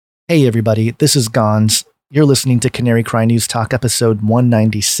Hey everybody, this is Gons. You're listening to Canary Cry News Talk episode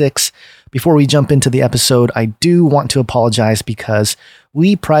 196. Before we jump into the episode, I do want to apologize because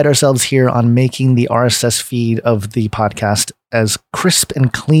we pride ourselves here on making the RSS feed of the podcast as crisp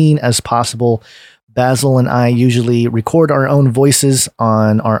and clean as possible. Basil and I usually record our own voices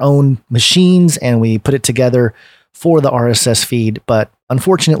on our own machines and we put it together for the RSS feed, but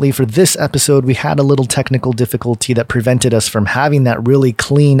unfortunately for this episode, we had a little technical difficulty that prevented us from having that really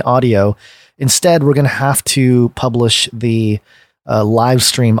clean audio. Instead, we're going to have to publish the live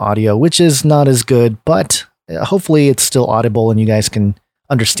stream audio, which is not as good, but hopefully it's still audible and you guys can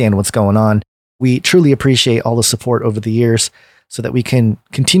understand what's going on. We truly appreciate all the support over the years so that we can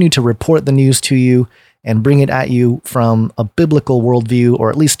continue to report the news to you and bring it at you from a biblical worldview, or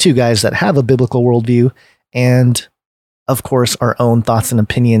at least two guys that have a biblical worldview, and of course, our own thoughts and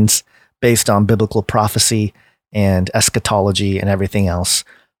opinions based on biblical prophecy and eschatology and everything else.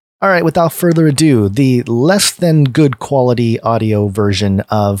 All right, without further ado, the less than good quality audio version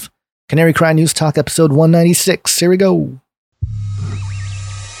of Canary Cry News Talk episode 196. Here we go.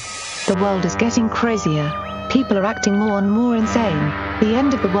 The world is getting crazier. People are acting more and more insane. The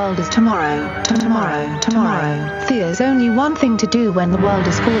end of the world is tomorrow. Tomorrow. There's only one thing to do when the world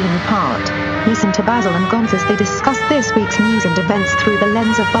is falling apart. Listen to Basil and Gons as they discuss this week's news and events through the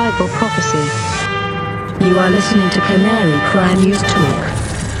lens of Bible prophecy. You are listening to Canary Cry News Talk.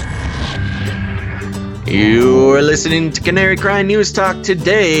 You're listening to Canary Cry News Talk.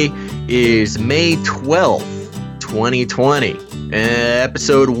 Today is May 12th, 2020,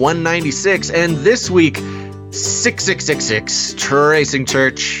 episode 196, and this week, 6666 Tracing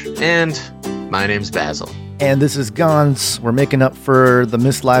Church, and my name's Basil. And this is Gons. We're making up for the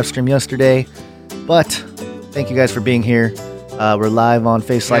missed live stream yesterday, but thank you guys for being here. We're live on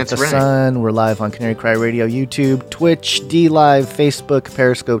Face Like the Sun. We're live on Canary Cry Radio, YouTube, Twitch, DLive, Facebook,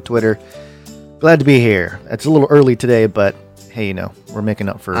 Periscope, Twitter. Glad to be here. It's a little early today, but hey, you know, we're making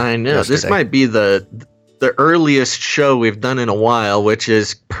up for I know. yesterday. This might be the earliest show we've done in a while, which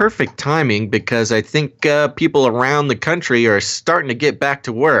is perfect timing because I think people around the country are starting to get back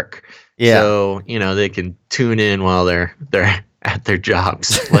to work. Yeah. So, you know, they can tune in while they're at their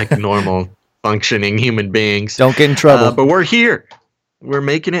jobs like normal functioning human beings. Don't get in trouble. But we're here. We're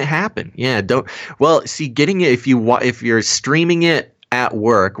making it happen. Yeah. Getting it if you're streaming it at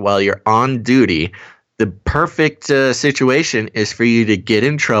work while you're on duty, the perfect situation is for you to get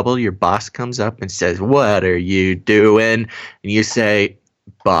in trouble. Your boss comes up and says, "What are you doing?" And you say,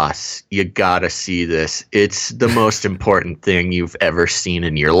 "Boss, you gotta see this. It's the most important thing you've ever seen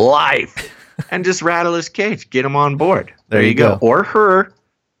in your life." And just rattle his cage. Get him on board. There you go. Or her.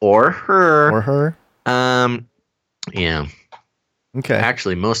 Yeah. Okay.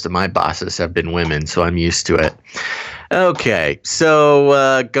 Actually, most of my bosses have been women, so I'm used to it. Okay,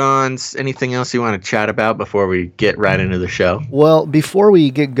 so Gons, anything else you want to chat about before we get right into the show? Well, before we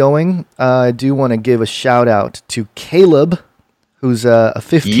get going, I do want to give a shout out to Caleb, who's a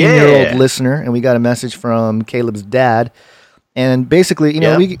 15-year-old listener, and we got a message from Caleb's dad. And basically, you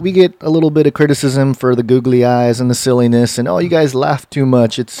know, we get a little bit of criticism for the googly eyes and the silliness, and you guys laugh too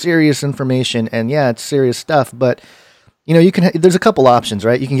much. It's serious information, and yeah, it's serious stuff. But you know, there's a couple options,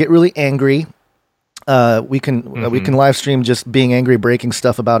 right? You can get really angry. We can live stream just being angry, breaking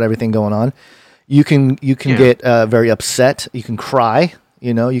stuff about everything going on. You can get very upset. You can cry.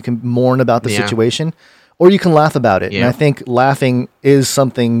 You know, you can mourn about the situation, or you can laugh about it. Yeah. And I think laughing is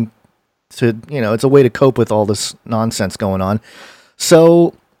something to, you know, it's a way to cope with all this nonsense going on.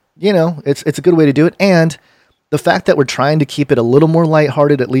 So, you know, it's a good way to do it. And the fact that we're trying to keep it a little more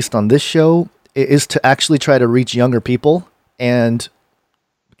lighthearted, at least on this show, is to actually try to reach younger people. And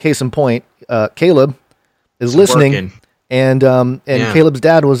case in point, Caleb is listening, working. and Caleb's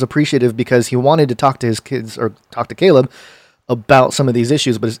dad was appreciative because he wanted to talk to his kids or talk to Caleb about some of these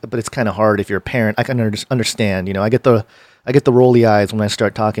issues, but it's kind of hard if you're a parent. I can understand, you know, I get the rolly eyes when I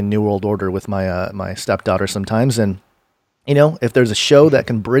start talking New World Order with my stepdaughter sometimes, and you know, if there's a show that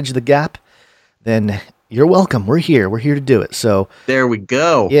can bridge the gap, then you're welcome. We're here to do it. So there we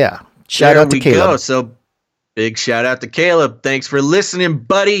go. Yeah, shout out to Caleb. So big shout out to Caleb. Thanks for listening,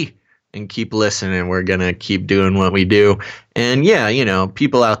 buddy. And keep listening. We're going to keep doing what we do. And yeah, you know,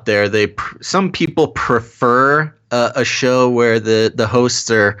 people out there, some people prefer a show where the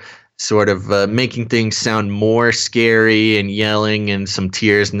hosts are sort of making things sound more scary and yelling and some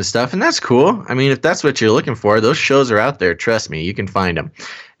tears and stuff. And that's cool. I mean, if that's what you're looking for, those shows are out there. Trust me, you can find them.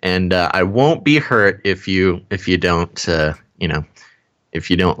 And I won't be hurt if you don't, you know, if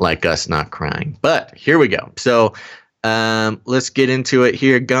you don't like us not crying. But here we go. So let's get into it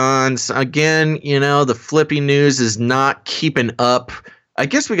here, Gons. Again, you know, the flippy news is not keeping up. I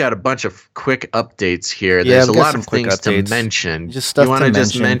guess we got a bunch of quick updates here. Yeah, There's a we got lot some of quick things updates. to mention. Just stuff you want to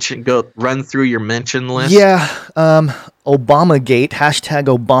just mention. go run through your mention list? Yeah, Obamagate, hashtag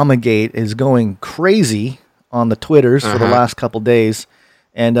Obamagate is going crazy on the Twitters for the last couple days.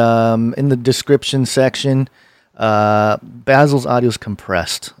 And in the description section, Basil's audio is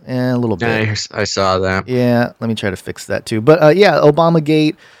compressed a little bit. I saw that. Yeah, let me try to fix that too. But yeah,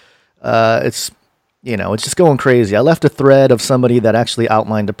 Obamagate, it's just going crazy. I left a thread of somebody that actually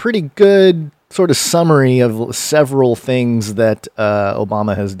outlined a pretty good sort of summary of several things that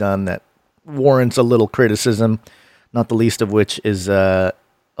Obama has done that warrants a little criticism, not the least of which is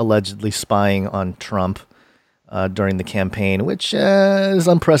allegedly spying on Trump during the campaign, which is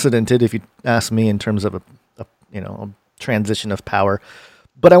unprecedented if you ask me in terms of a transition of power.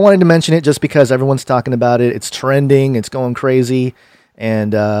 But I wanted to mention it just because everyone's talking about it. It's trending. It's going crazy.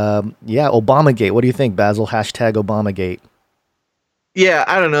 And yeah, Obamagate. What do you think, Basil? Hashtag Obamagate. Yeah,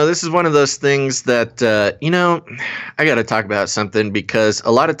 I don't know. This is one of those things that, I got to talk about something because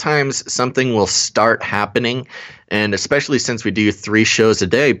a lot of times something will start happening. And especially since we do 3 shows a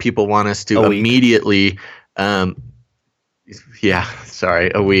day, people want us to immediately, a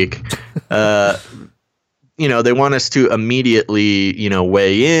week. They want us to immediately,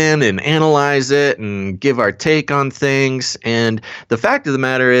 weigh in and analyze it and give our take on things. And the fact of the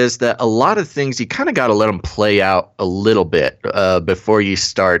matter is that a lot of things, you kind of got to let them play out a little bit before you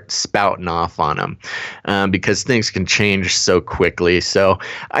start spouting off on them because things can change so quickly. So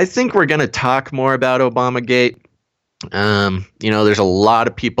I think we're going to talk more about Obamagate. There's a lot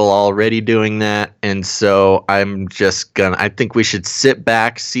of people already doing that. And so I think we should sit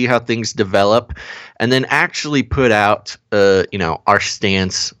back, see how things develop, and then actually put out, our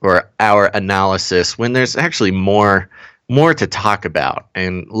stance or our analysis when there's actually more to talk about,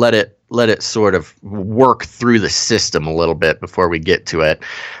 and let it sort of work through the system a little bit before we get to it.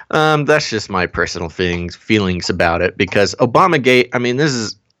 That's just my personal feelings about it, because Obamagate, I mean, this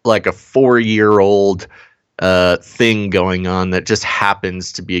is like a 4-year-old thing going on that just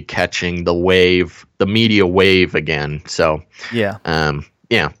happens to be catching the media wave again. So yeah,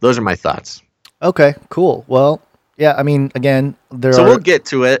 those are my thoughts. Okay, cool. Well, yeah, I mean, again, we'll get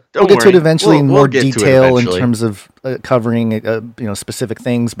to it. We'll get to it eventually in more detail in terms of covering specific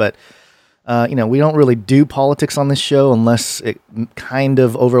things, but we don't really do politics on this show unless it kind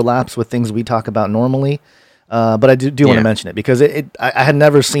of overlaps with things we talk about normally. But I do want to mention it because I had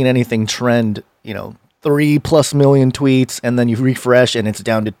never seen anything trend, 3+ million tweets, and then you refresh and it's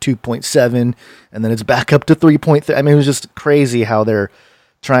down to 2.7, and then it's back up to 3.3. I mean, it was just crazy how they're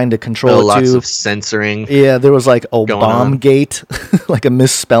trying to control it lots too. Of censoring. Yeah, there was like Obamagate, like a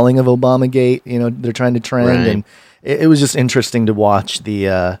misspelling of Obamagate. They're trying to trend, right. And it was just interesting to watch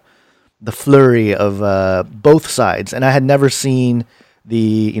the flurry of both sides. And I had never seen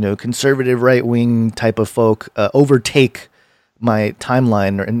the conservative right wing type of folk overtake my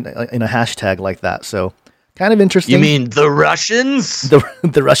timeline in a hashtag like that. So kind of interesting. You mean the Russians?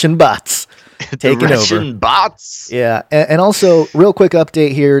 The Russian bots taking over. The Russian bots. Yeah. And also, real quick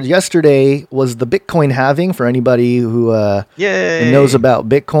update here. Yesterday was the Bitcoin halving for anybody who knows about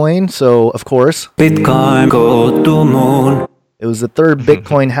Bitcoin. So, of course, Bitcoin go to moon. It was the third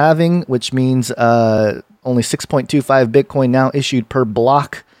Bitcoin halving, which means only 6.25 Bitcoin now issued per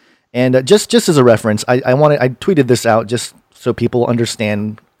block. And just as a reference, I tweeted this out just so people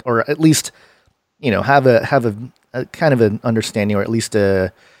understand, or at least have a kind of an understanding, or at least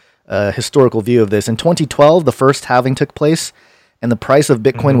a historical view of this. In 2012, the first halving took place, and the price of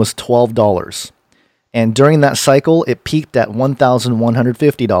Bitcoin was $12. And during that cycle, it peaked at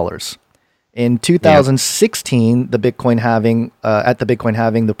 $1,150. In 2016, the Bitcoin halving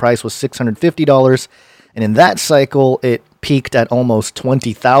the price was $650, and in that cycle, it peaked at almost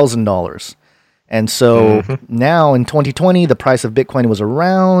 $20,000. And so now in 2020, the price of Bitcoin was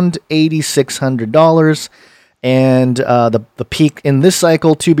around $8,600, and the peak in this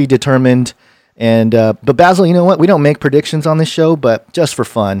cycle to be determined. And but Basil, you know what? We don't make predictions on this show, but just for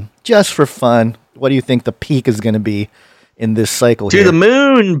fun, what do you think the peak is going to be in this cycle? To the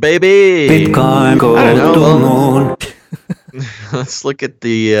moon, baby. Bitcoin go to the moon. Let's look at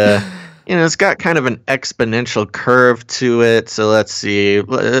the. It's got kind of an exponential curve to it. So let's see,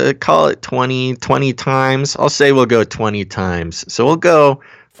 call it 20 times. I'll say we'll go 20 times. So we'll go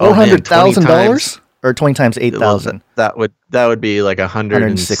 $400,000 or 20 times 8,000. That would be like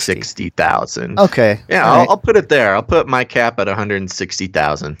 160,000. Okay. Yeah, I'll put it there. I'll put my cap at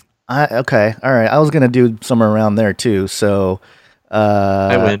 160,000. Okay. All right. I was going to do somewhere around there too. So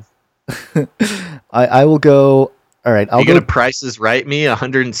I win. I will go. All right, I'll go to Prices Right me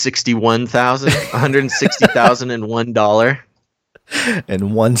 $161,000, $160,001.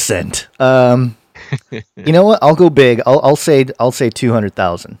 and 1 cent. You know what? I'll go big. I'll say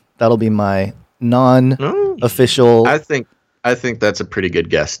 200,000. That'll be my non-official. I think that's a pretty good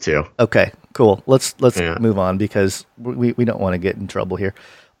guess too. Okay, cool. Let's move on because we don't want to get in trouble here.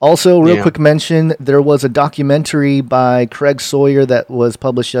 Also, real quick mention, there was a documentary by Craig Sawyer that was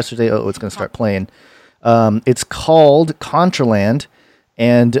published yesterday. Oh, it's going to start playing. It's called Contraland,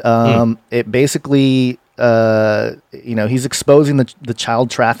 and it basically, he's exposing the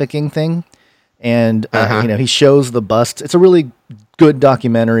child trafficking thing, and he shows the busts. It's a really good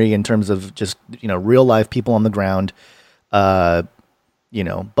documentary in terms of just real life people on the ground,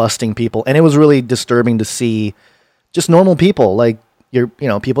 busting people, and it was really disturbing to see just normal people like.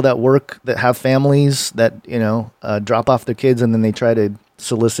 People that work, that have families, that, drop off their kids and then they try to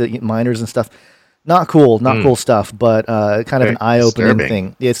solicit minors and stuff. Not cool stuff, but kind of an eye-opening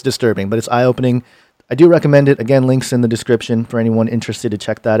thing. Yeah, it's disturbing, but it's eye-opening. I do recommend it. Again, links in the description for anyone interested to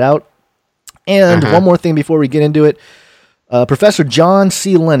check that out. And one more thing before we get into it. Professor John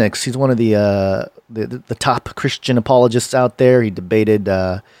C. Lennox, he's one of the top Christian apologists out there. He debated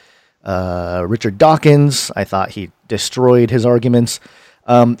Richard Dawkins. I thought he destroyed his arguments.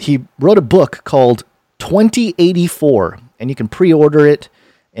 He wrote a book called 2084, and you can pre-order it.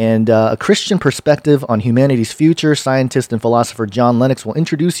 And A Christian Perspective on Humanity's Future, scientist and philosopher John Lennox will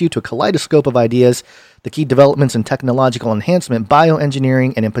introduce you to a kaleidoscope of ideas, the key developments in technological enhancement,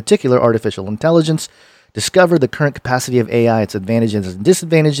 bioengineering, and in particular artificial intelligence. Discover the current capacity of AI, its advantages and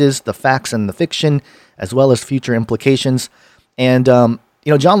disadvantages, the facts and the fiction, as well as future implications. And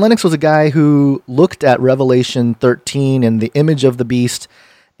John Lennox was a guy who looked at Revelation 13 and the image of the beast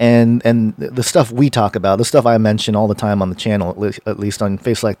and the stuff we talk about, the stuff I mention all the time on the channel, at least on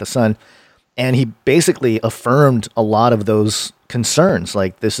Face Like the Sun. And he basically affirmed a lot of those concerns.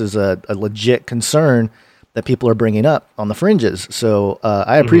 Like, this is a legit concern that people are bringing up on the fringes. So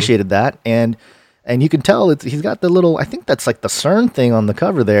I appreciated that. And you can tell he's got the little, I think that's like the CERN thing on the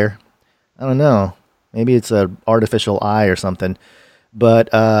cover there. I don't know. Maybe it's an artificial eye or something.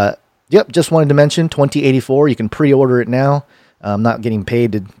 But, just wanted to mention 2084. You can pre-order it now. I'm not getting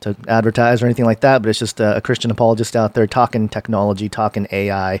paid to advertise or anything like that, but it's just a Christian apologist out there talking technology, talking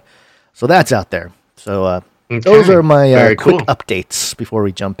AI. So that's out there. So those are my quick updates before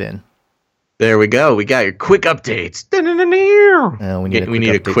we jump in. There we go. We got your quick updates. We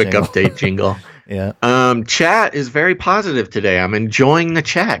need a quick update jingle. Yeah. Chat is very positive today. I'm enjoying the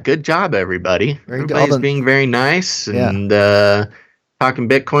chat. Good job, everybody. Everybody's being very nice and talking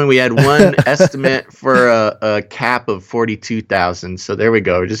Bitcoin. We had one estimate for a cap of 42,000. So there we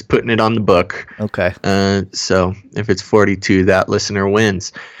go. We're just putting it on the book. Okay. So if it's 42, that listener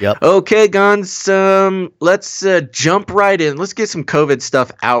wins. Yep. Okay, Gons. Let's jump right in. Let's get some COVID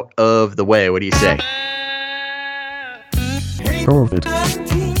stuff out of the way. What do you say? COVID.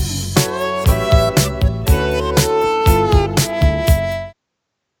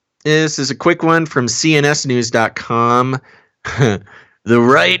 This is a quick one from CNSnews.com. The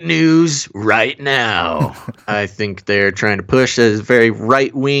right news right now. I think they're trying to push a very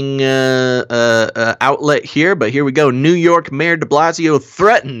right-wing outlet here, but here we go. New York Mayor de Blasio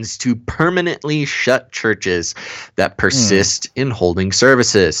threatens to permanently shut churches that persist in holding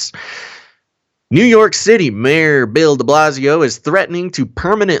services. New York City Mayor Bill de Blasio is threatening to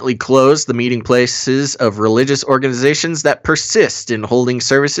permanently close the meeting places of religious organizations that persist in holding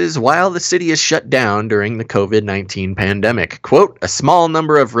services while the city is shut down during the COVID-19 pandemic. Quote, a small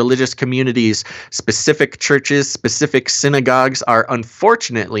number of religious communities, specific churches, specific synagogues are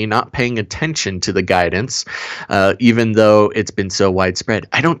unfortunately not paying attention to the guidance, even though it's been so widespread.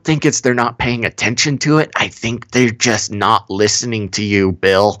 I don't think it's they're not paying attention to it. I think they're just not listening to you,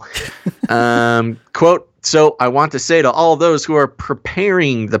 Bill. Quote, so I want to say to all those who are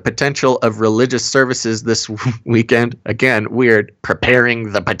preparing the potential of religious services this weekend, again, weird,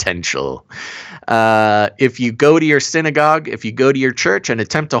 preparing the potential. If you go to your synagogue, if you go to your church and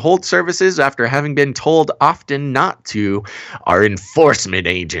attempt to hold services after having been told often not to, our enforcement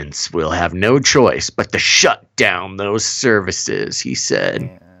agents will have no choice but to shut down those services, he said.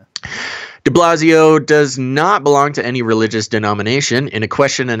 Yeah. De Blasio does not belong to any religious denomination. In a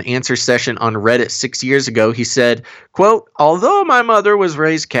question and answer session on Reddit 6 years ago, he said, quote, although my mother was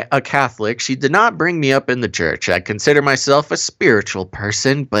raised a Catholic, she did not bring me up in the church. I consider myself a spiritual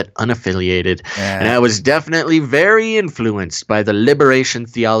person, but unaffiliated. Yeah. And I was definitely very influenced by the liberation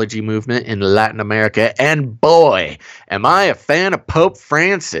theology movement in Latin America. And boy, am I a fan of Pope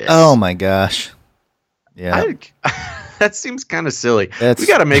Francis. Oh my gosh. Yeah. That seems kind of silly. That's- We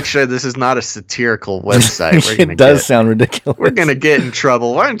got to make sure this is not a satirical website. It does sound ridiculous. We're going to get in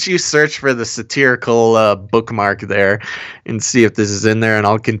trouble. Why don't you search for the satirical bookmark there and see if this is in there, and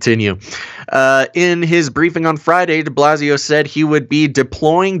I'll continue. In his briefing on Friday, de Blasio said he would be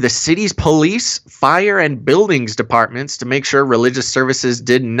deploying the city's police, fire, and buildings departments to make sure religious services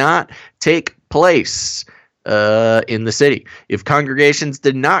did not take place in the city. If congregations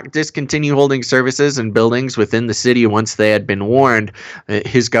did not discontinue holding services in buildings within the city once they had been warned,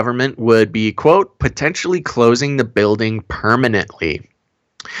 his government would be, quote, potentially closing the building permanently.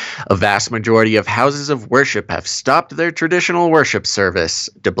 A vast majority of houses of worship have stopped their traditional worship service,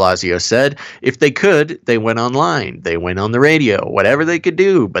 de Blasio said. If they could, they went online, they went on the radio, whatever they could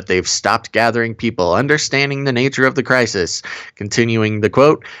do, but they've stopped gathering people, understanding the nature of the crisis. Continuing the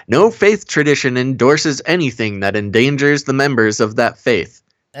quote, no faith tradition endorses anything that endangers the members of that faith.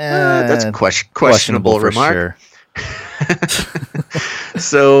 That's a questionable remark. Sure.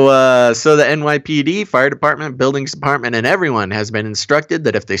 So the NYPD, fire department, buildings department, and everyone has been instructed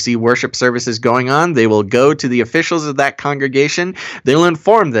that if they see worship services going on, they will go to the officials of that congregation. They'll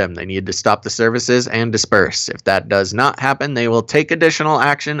inform them they need to stop the services and disperse. If that does not happen, they will take additional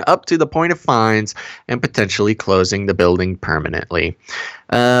action up to the point of fines and potentially closing the building permanently.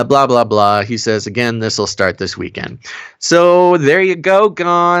 Blah, blah, blah. He says, again, this will start this weekend. So there you go,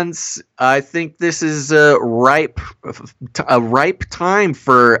 Gons. I think this is a ripe time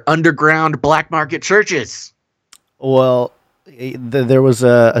for underground black market churches. Well, there was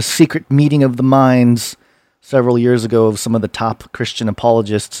a secret meeting of the minds several years ago of some of the top Christian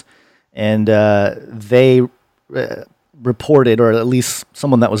apologists, and they reported, or at least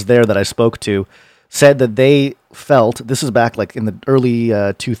someone that was there that I spoke to, said that they felt, this is back like in the early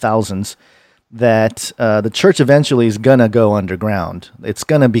 2000s, that the church eventually is going to go underground. It's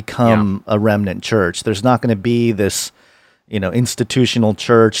going to become a remnant church. There's not going to be this, institutional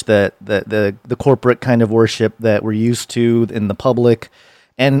church that the corporate kind of worship that we're used to in the public.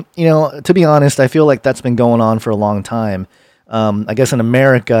 And, to be honest, I feel like that's been going on for a long time. I guess in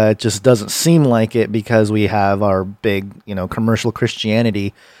America, it just doesn't seem like it because we have our big, commercial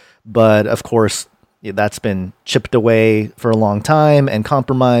Christianity. But of course, that's been chipped away for a long time and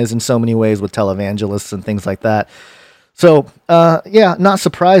compromised in so many ways with televangelists and things like that. So, not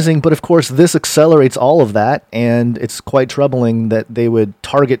surprising, but of course this accelerates all of that, and it's quite troubling that they would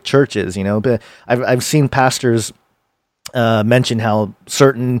target churches, But I've seen pastors mention how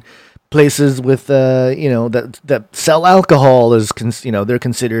certain places with, that sell alcohol is, they're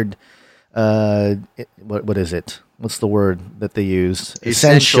considered, what is it? What's the word that they use?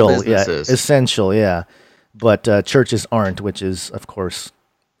 Essential businesses. Yeah, essential, yeah. But churches aren't, which is, of course,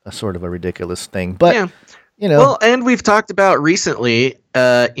 a sort of a ridiculous thing. But, Well, and we've talked about recently,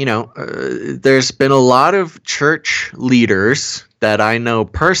 there's been a lot of church leaders that I know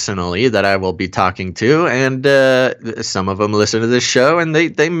personally that I will be talking to, and some of them listen to this show, and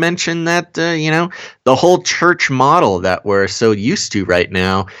they mention that, the whole church model that we're so used to right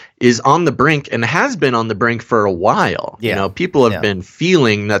now is on the brink and has been on the brink for a while. Yeah. People have been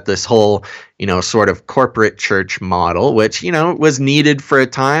feeling that this whole, sort of corporate church model, which, was needed for a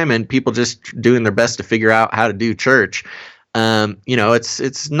time and people just doing their best to figure out how to do church.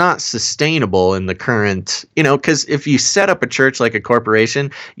 It's not sustainable in the current, because if you set up a church like a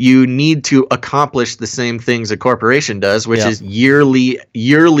corporation, you need to accomplish the same things a corporation does, which is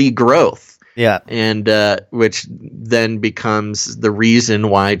yearly growth. Yeah. And which then becomes the reason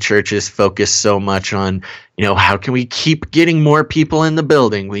why churches focus so much on, how can we keep getting more people in the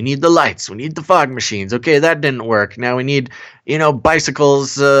building? We need the lights. We need the fog machines. Okay, that didn't work. Now we need,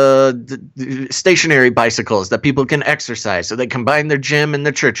 bicycles, stationary bicycles that people can exercise. So they combine their gym and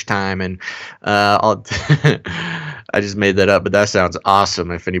their church time. And I just made that up, but that sounds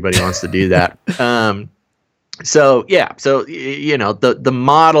awesome if anybody wants to do that. So the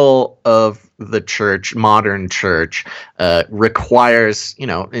model of the church, modern church, requires,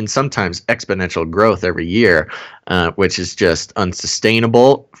 and sometimes exponential growth every year, which is just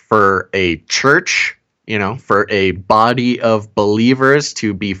unsustainable for a church, for a body of believers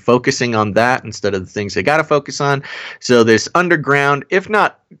to be focusing on that instead of the things they got to focus on. So this underground, if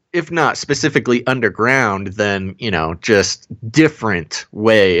not specifically underground, then, just different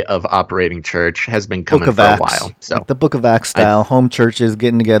way of operating church has been coming for a while. So like the Book of Acts style, home churches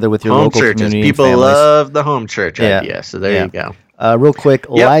getting together with your local churches. community. People and families. love the home church idea. So there you go. Real quick,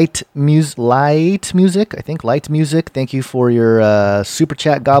 Light Music. I think Light Music. Thank you for your super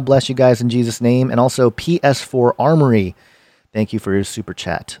chat. God bless you guys in Jesus' name. And also PS4 Armory. Thank you for your super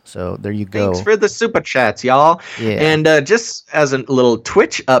chat. So there you go. Thanks for the super chats, y'all. Yeah. And just as a little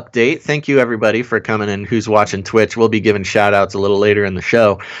Twitch update, thank you everybody for coming in who's watching Twitch. We'll be giving shout outs a little later in the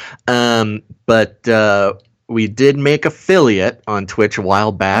show. But we did make affiliate on Twitch a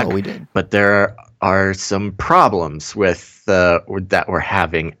while back. Oh, we did. But there are some problems with that we're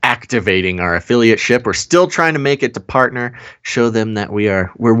having activating our affiliateship. We're still trying to make it to partner, show them that we're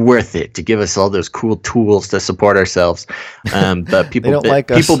worth it, to give us all those cool tools to support ourselves. But people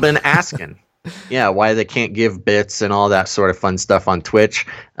been asking, why they can't give bits and all that sort of fun stuff on Twitch.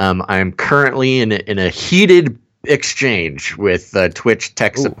 I'm currently in a heated exchange with Twitch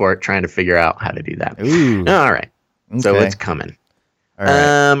tech support, trying to figure out how to do that. Ooh. All right, so Okay. it's coming. All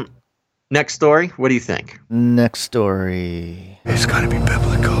right. Next story. What do you think? Next story. It's gotta be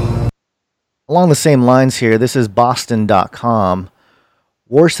biblical. Along the same lines here, this is Boston.com.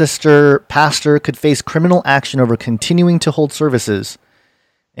 Worcester pastor could face criminal action over continuing to hold services.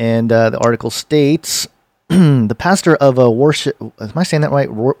 And the article states, the pastor of a Worcester, am I saying that right?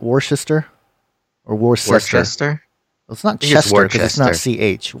 Worcester? Or Worcester? Worcester? It's not I think it's Chester because it's not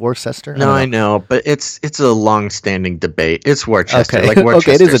Worcester. CH. Worcester? No, I don't know, but it's a long-standing debate. It's Worcester, Okay. like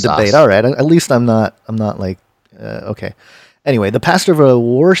Worcester Okay, it is a sauce. debate. All right. At least I'm not like, okay. Anyway, the pastor of a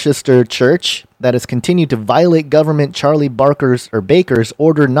Worcester church that has continued to violate government Charlie Baker's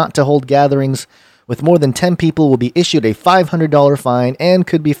order not to hold gatherings with more than 10 people will be issued a $500 fine and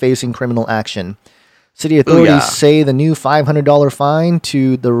could be facing criminal action. City authorities say the new $500 fine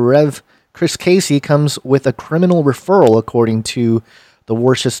to the Rev. Chris Casey comes with a criminal referral, according to the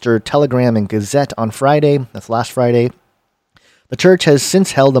Worcester Telegram and Gazette on Friday. That's last Friday. The church has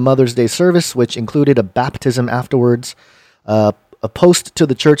since held a Mother's Day service, which included a baptism afterwards. A post to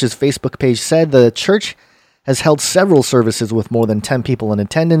the church's Facebook page said the church has held several services with more than 10 people in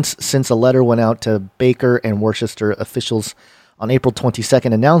attendance since a letter went out to Baker and Worcester officials on April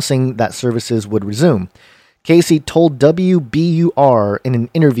 22nd announcing that services would resume. Casey told WBUR in an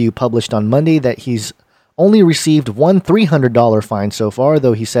interview published on Monday that he's only received one $300 fine so far,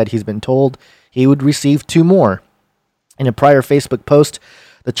 though he said he's been told he would receive two more. In a prior Facebook post,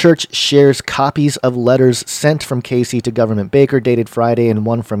 the church shares copies of letters sent from Casey to Government Baker dated Friday and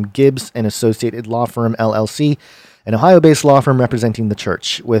one from Gibbs and Associated Law Firm LLC, an Ohio-based law firm representing the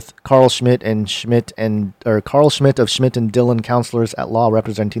church, with Carl Schmidt of Schmidt and Dillon counselors at law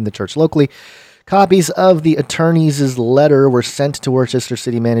representing the church locally. Copies of the attorney's letter were sent to Worcester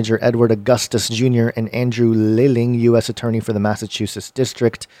City Manager Edward Augustus Jr. and Andrew Lilling, U.S. Attorney for the Massachusetts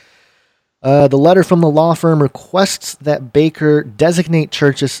District. The letter from the law firm requests that Baker designate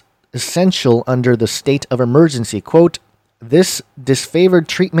churches essential under the state of emergency. Quote, this disfavored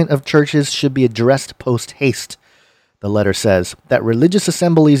treatment of churches should be addressed post-haste. The letter says that religious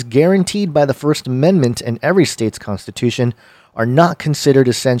assemblies guaranteed by the First Amendment and every state's constitution are not considered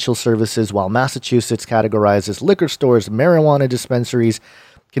essential services, while Massachusetts categorizes liquor stores, marijuana dispensaries,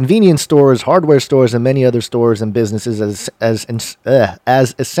 convenience stores, hardware stores, and many other stores and businesses as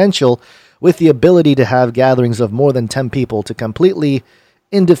essential, with the ability to have gatherings of more than 10 people to completely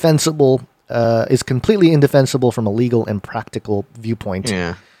indefensible from a legal and practical viewpoint.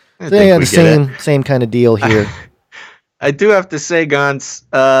 Yeah. The same kind of deal here. I do have to say, Gons,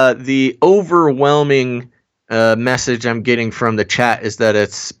 the overwhelming message I'm getting from the chat is that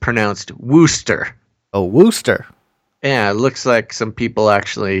it's pronounced Wooster. Oh, Wooster. Yeah, it looks like some people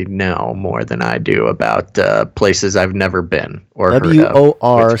actually know more than I do about places I've never been or heard of.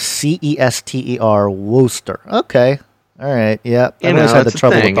 Worcester, Wooster. Okay. All right. Yeah. I always had the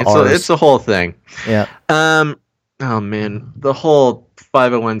trouble with the R's. It's a whole thing. Yeah. Oh man, the whole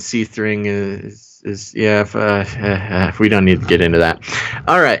 501c3 is we don't need to get into that.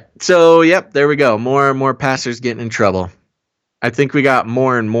 All right. So, yep, there we go. More and more pastors getting in trouble. I think we got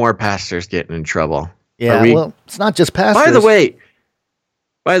more and more pastors getting in trouble. Yeah, well, it's not just pastors.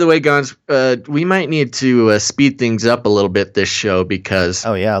 By the way, Gons, we might need to speed things up a little bit this show because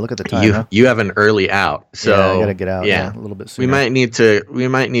oh yeah, look at the time. You have an early out, so yeah, I gotta get out. Yeah, a little bit sooner. We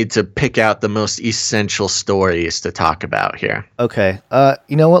might need to pick out the most essential stories to talk about here. Okay.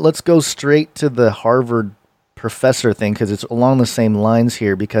 You know what? Let's go straight to the Harvard professor thing because it's along the same lines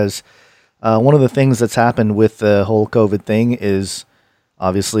here. Because one of the things that's happened with the whole COVID thing is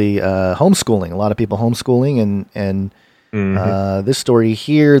obviously homeschooling. A lot of people homeschooling and this story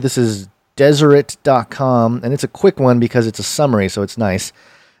here, this is Deseret.com, and it's a quick one because it's a summary, so it's nice.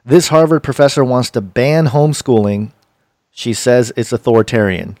 This Harvard professor wants to ban homeschooling. She says it's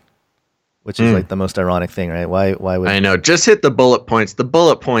authoritarian. which is like the most ironic thing, right? Why would I know? Just hit the bullet points. The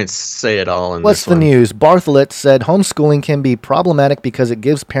bullet points say it all. In What's this the one. news? Bartholet said homeschooling can be problematic because it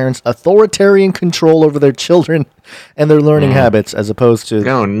gives parents authoritarian control over their children and their learning habits, as opposed to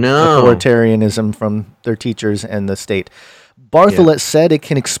Oh no! authoritarianism from their teachers and the state. Bartholet said it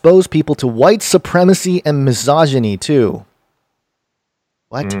can expose people to white supremacy and misogyny too.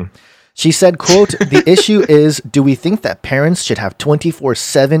 What? She said, quote, the issue is, do we think that parents should have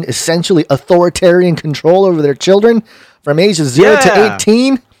 24/7 essentially authoritarian control over their children from ages 0 to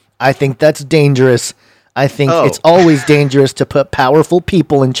 18? I think that's dangerous. I think it's always dangerous to put powerful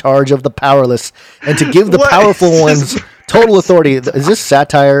people in charge of the powerless and to give the powerful ones total authority. Is this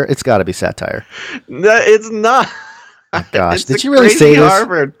satire? It's got to be satire. No, it's not. Oh, gosh, It's did a she really crazy say this?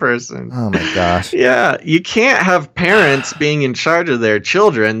 Harvard person. Oh my gosh. Yeah, you can't have parents being in charge of their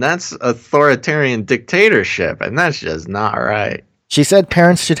children. That's authoritarian dictatorship, and that's just not right. She said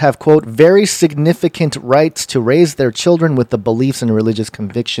parents should have, quote, very significant rights to raise their children with the beliefs and religious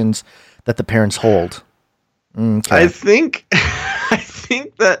convictions that the parents hold. Okay. I think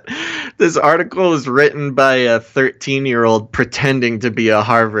that this article is written by a 13-year-old pretending to be a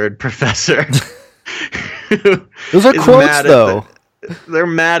Harvard professor. Those are quotes, though. They're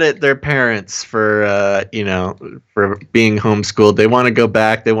mad at their parents for for being homeschooled. They want to go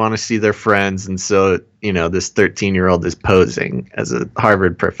back. They want to see their friends, and so this 13-year-old is posing as a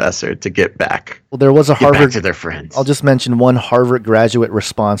Harvard professor to get back. Well, there was a Get back Harvard to their friends. I'll just mention one Harvard graduate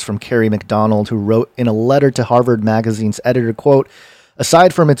response from Carrie McDonald, who wrote in a letter to Harvard Magazine's editor, quote,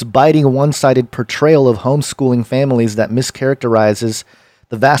 aside from its biting one-sided portrayal of homeschooling families that mischaracterizes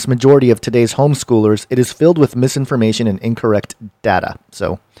the vast majority of today's homeschoolers, it is filled with misinformation and incorrect data.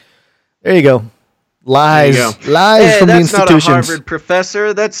 So, there you go. Lies. Lies from the institutions. That's not a Harvard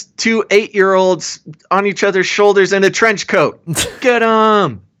professor. That's two 8-year-olds on each other's shoulders in a trench coat. Get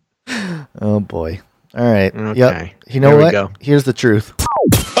them. Oh, boy. All right. Okay. Yep. You know There we what? go. Here's the truth.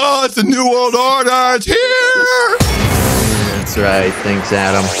 Oh, it's a new world order. It's here. That's right. Thanks,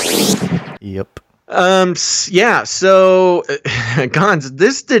 Adam. Yep. So Gons,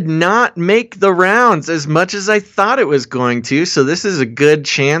 this did not make the rounds as much as I thought it was going to. So this is a good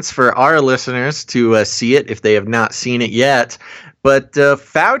chance for our listeners to see it if they have not seen it yet. But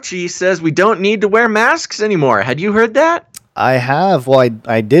Fauci says we don't need to wear masks anymore. Had you heard that? I have. Well,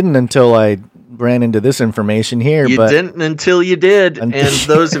 I didn't until I ran into this information here. You didn't until you did. And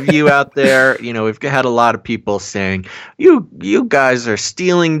those of you out there, we've had a lot of people saying, you guys are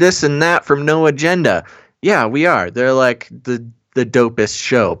stealing this and that from No Agenda. Yeah, we are. They're like the dopest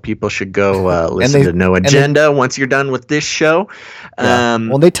show. People should go listen to No Agenda once you're done with this show. Yeah.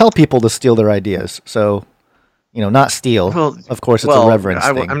 Well, they tell people to steal their ideas. So, not steal. Well, of course, it's a reverence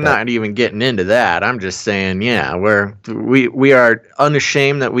thing. I'm not even getting into that. I'm just saying, yeah, we are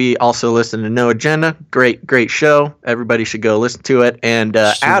unashamed that we also listen to No Agenda. Great show. Everybody should go listen to it. And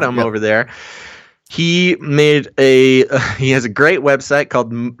Adam over there, he has a great website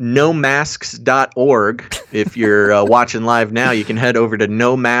called nomasks.org. If you're watching live now, you can head over to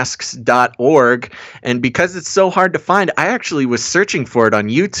nomasks.org. And because it's so hard to find, I actually was searching for it on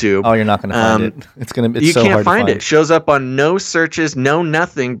YouTube. Oh, you're not going to find it. It's so hard to find. You can't find it. It shows up on no searches, no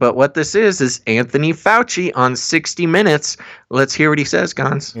nothing. But what this is Anthony Fauci on 60 Minutes. Let's hear what he says,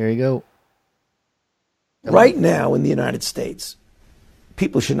 Gons. Here you go. Right now in the United States,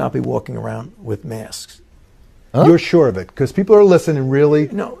 people should not be walking around with masks. Huh? You're sure of it? Because people are listening really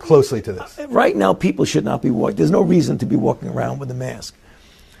closely to this. Right now, people should not be walking. There's no reason to be walking around with a mask.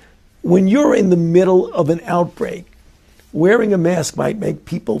 When you're in the middle of an outbreak, wearing a mask might make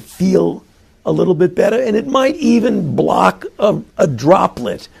people feel a little bit better, and it might even block a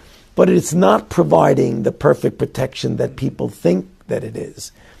droplet, but it's not providing the perfect protection that people think that it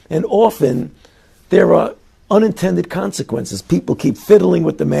is. And often, there are unintended consequences. People keep fiddling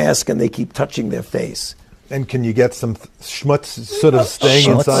with the mask and they keep touching their face. And can you get some schmutz sort of staying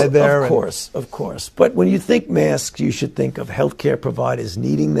inside there? Of course. But when you think masks, you should think of healthcare providers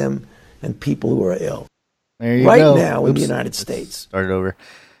needing them and people who are ill. There you go. Right now in the United States. Start it over.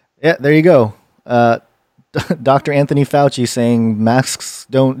 Yeah, there you go. Dr. Anthony Fauci saying masks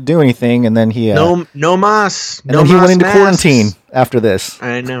don't do anything, and then he no masks. And then he went into quarantine after this.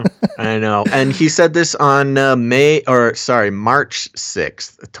 I know. And he said this on March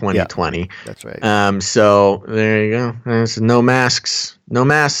 6th, 2020. Yeah, that's right. So there you go. There's no masks,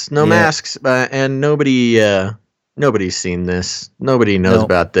 masks, and nobody's seen this. Nobody knows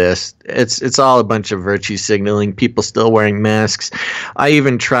about this. It's all a bunch of virtue signaling. People still wearing masks. I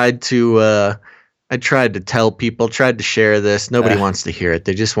even tried to. I tried to tell people, tried to share this. Nobody wants to hear it.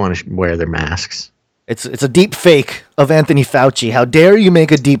 They just want to wear their masks. It's a deep fake of Anthony Fauci. How dare you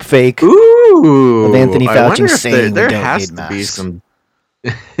make a deep fake? Ooh. Ooh, With Anthony I Fauci wonder if saying there we don't has need to be masks. some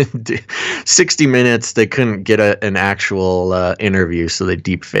 60 Minutes. They couldn't get an actual interview, so they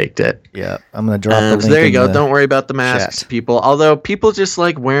deep faked it. Yeah, I'm gonna drop the link. So there you in go. the Don't worry about the masks, chat. people. Although people just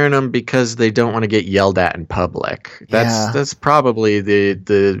like wearing them because they don't want to get yelled at in public. Yeah. That's probably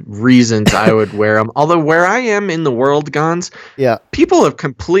the reasons I would wear them. Although where I am in the world, Gons, Yeah, people have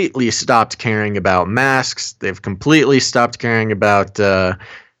completely stopped caring about masks. They've completely stopped caring about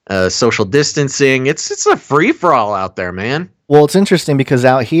social distancing. It's a free for all out there, man. well, it's interesting because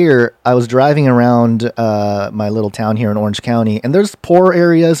out here, I was driving around my little town here in Orange County, and there's poor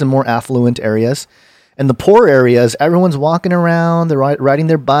areas and more affluent areas. And the poor areas, everyone's walking around, they're riding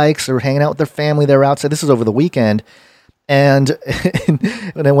their bikes, they're hanging out with their family, they're outside. This is over the weekend. And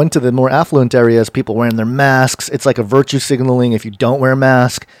when I went to the more affluent areas, people wearing their masks. It's like a virtue signaling if you don't wear a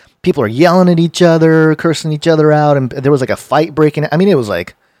mask. People are yelling at each other, cursing each other out, and there was like a fight breaking. I mean, it was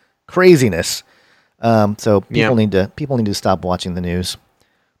like craziness. So people need to stop watching the news,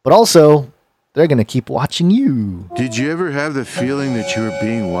 but also they're going to keep watching you. Did you ever have the feeling that you were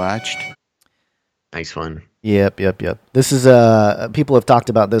being watched? Nice one. Yep. This is people have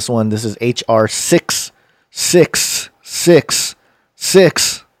talked about this one. This is HR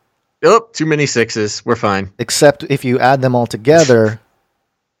 6666. Oh, too many sixes. We're fine. Except if you add them all together,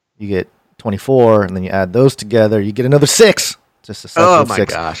 you get 24, and then you add those together, you get another 6. Just a cycle Oh of my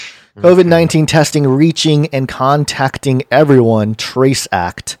 6. gosh. COVID-19 testing, reaching and contacting everyone, Trace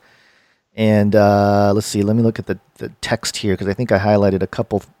Act. And let's see, let me look at the text here because I think I highlighted a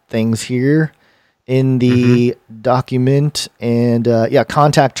couple things here in the document. And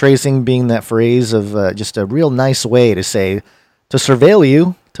contact tracing being that phrase of just a real nice way to say, to surveil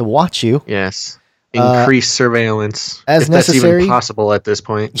you, to watch you. Yes. Increase surveillance. as if that's necessary. even possible at this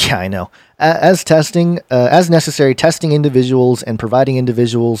point. Yeah, I know. As necessary, testing individuals and providing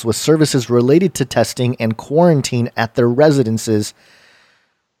individuals with services related to testing and quarantine at their residences.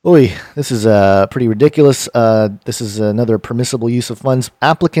 Oy, this is pretty ridiculous. This is another permissible use of funds.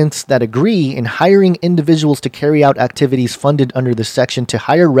 Applicants that agree in hiring individuals to carry out activities funded under this section to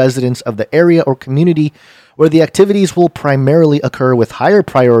hire residents of the area or community where the activities will primarily occur with higher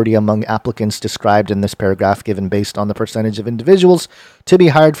priority among applicants described in this paragraph given based on the percentage of individuals to be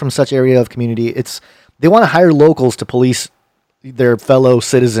hired from such area of community. They want to hire locals to police their fellow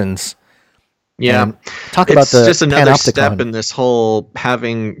citizens. Yeah. And talk about the just another step panopticon. in this whole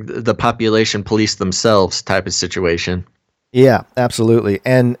having the population police themselves type of situation. Yeah, absolutely.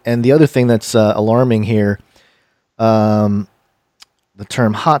 And the other thing that's alarming here, the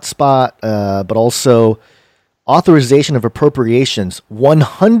term hotspot, but also authorization of appropriations,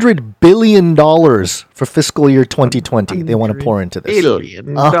 $100 billion for fiscal year 2020. They want to pour into this.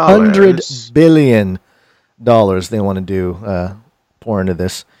 $100 billion they want to do pour into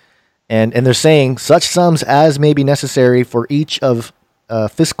this. And they're saying such sums as may be necessary for each of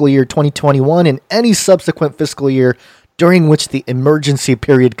fiscal year 2021 and any subsequent fiscal year during which the emergency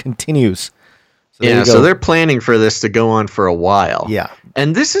period continues. So they're planning for this to go on for a while. Yeah.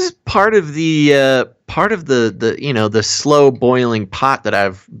 And this is part of the the slow boiling pot that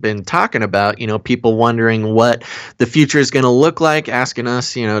I've been talking about, people wondering what the future is going to look like, asking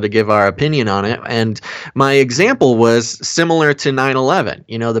us, to give our opinion on it. And my example was similar to 9/11.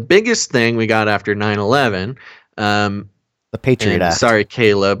 The biggest thing we got after 9/11, the Patriot Act. Sorry,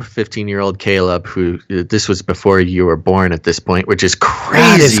 Caleb, 15-year-old Caleb, who this was before you were born at this point, which is crazy.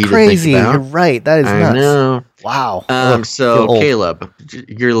 That is crazy. To think about. You're right. That is nuts. I know. Wow. So Caleb,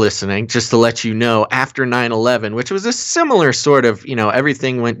 you're listening, just to let you know, after 9/11, which was a similar sort of,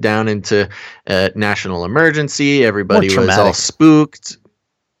 everything went down into national emergency. Everybody was all spooked.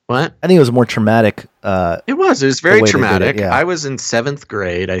 What? I think it was more traumatic. It was very traumatic. Yeah. I was in 7th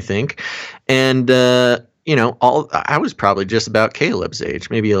grade, I think. And, I was probably just about Caleb's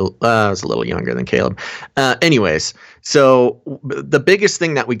age. Maybe I was a little younger than Caleb. Anyways, so the biggest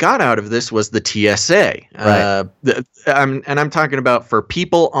thing that we got out of this was the TSA. Right. I'm talking about for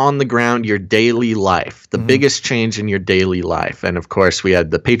people on the ground, your daily life, the biggest change in your daily life. And of course, we had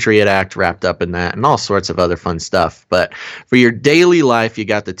the Patriot Act wrapped up in that and all sorts of other fun stuff. But for your daily life, you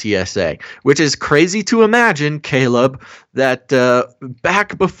got the TSA, which is crazy to imagine, Caleb, that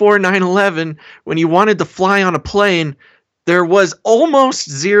back before 9/11, when you wanted to fly on a plane, there was almost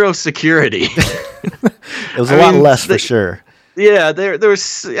zero security. It was a lot less for sure. Yeah, there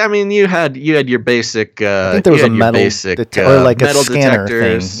was. I mean, you had your basic. I think there was a metal or like metal a scanner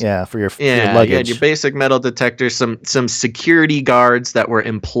detectors. thing. Yeah, for your You luggage. had your basic metal detectors. Some security guards that were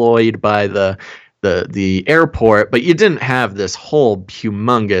employed by the airport, but you didn't have this whole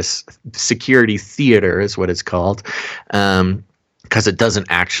humongous security theater, is what it's called. because it doesn't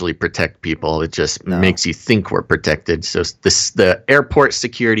actually protect people. It just makes you think we're protected. So the airport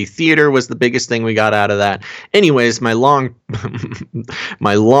security theater was the biggest thing we got out of that. Anyways, my long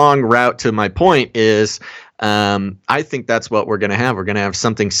route to my point is, I think that's what we're going to have. We're going to have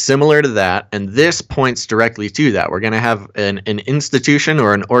something similar to that. And this points directly to that. We're going to have an institution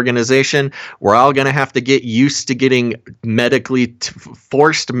or an organization. We're all going to have to get used to getting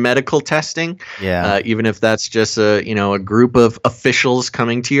forced medical testing. Yeah. Even if that's just a group of officials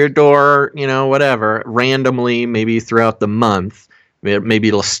coming to your door, whatever, randomly, maybe throughout the month. Maybe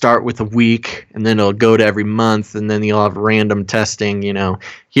it'll start with a week and then it'll go to every month, and then you'll have random testing,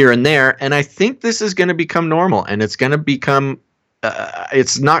 here and there. And I think this is going to become normal, and it's going to become,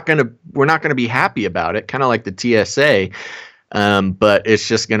 we're not going to be happy about it, kind of like the TSA. But it's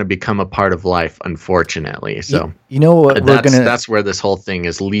just going to become a part of life, unfortunately. So you know what that's where this whole thing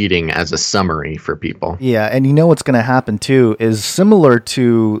is leading as a summary for people. Yeah, and you know what's going to happen too is similar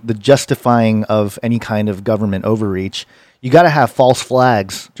to the justifying of any kind of government overreach. You got to have false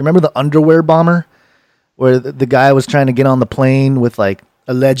flags. Do you remember the underwear bomber, where the guy was trying to get on the plane with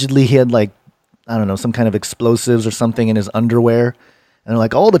allegedly he had some kind of explosives or something in his underwear, and they're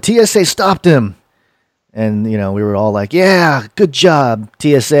like, "Oh, the TSA stopped him." And, we were all like, yeah, good job,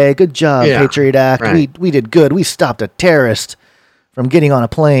 TSA. Good job, Patriot Act. Right. We did good. We stopped a terrorist from getting on a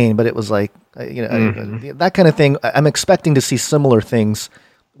plane. But it was like, that kind of thing. I'm expecting to see similar things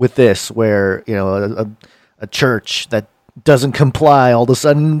with this, where, a church that doesn't comply, all of a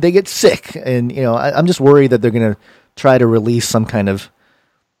sudden they get sick. And, I'm just worried that they're going to try to release some kind of,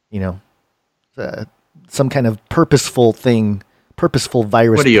 purposeful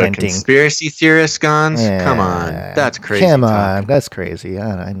virus. What are you, planting. A conspiracy theorist, Gons? Yeah, come on, that's crazy. Come on, that's crazy.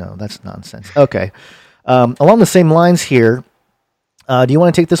 I know, that's nonsense. Okay, along the same lines here, do you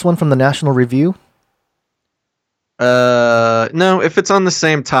want to take this one from the National Review? No, if it's on the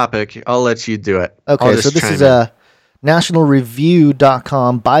same topic, I'll let you do it. Okay, so this is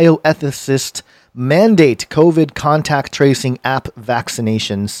nationalreview.com. Bioethicist mandate COVID contact tracing app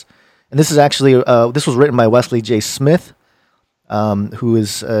vaccinations. And this is actually, this was written by Wesley J. Smith, who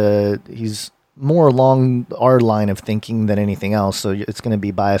is, he's more along our line of thinking than anything else. So it's going to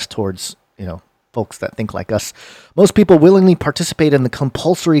be biased towards, folks that think like us. Most people willingly participate in the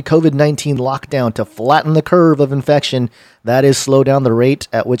compulsory COVID-19 lockdown to flatten the curve of infection. That is, slow down the rate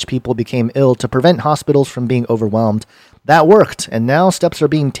at which people became ill to prevent hospitals from being overwhelmed. That worked, and now steps are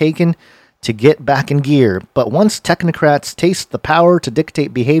being taken to get back in gear. But once technocrats taste the power to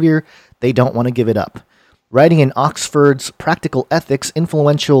dictate behavior, they don't want to give it up. Writing in Oxford's Practical Ethics,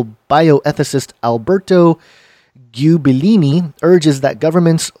 influential bioethicist Alberto Giubellini urges that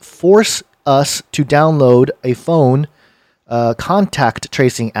governments force us to download a phone contact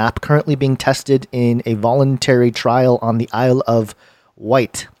tracing app currently being tested in a voluntary trial on the Isle of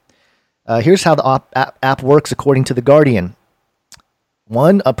Wight. Here's how the app works according to The Guardian.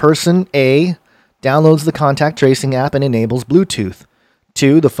 1. A person, A, downloads the contact tracing app and enables Bluetooth.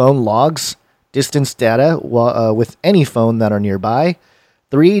 2. The phone logs distance data with any phone that are nearby.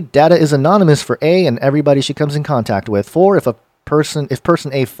 3. Data is anonymous for A and everybody she comes in contact with. 4. If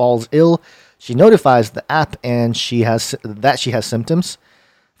person A falls ill, she notifies the app and she has symptoms.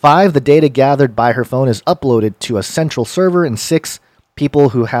 5. The data gathered by her phone is uploaded to a central server. And 6. People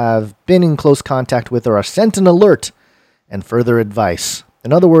who have been in close contact with her are sent an alert and further advice.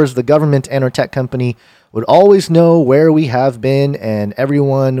 In other words, the government and our tech company would always know where we have been and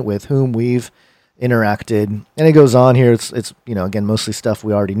everyone with whom we've interacted. And it goes on here. It's again, mostly stuff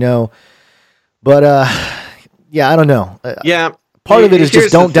we already know. But I don't know. Part of it is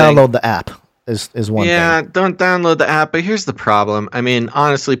just don't download the app is one thing. Yeah, don't download the app. But here's the problem. I mean,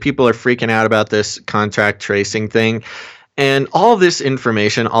 honestly, people are freaking out about this contact tracing thing. And all this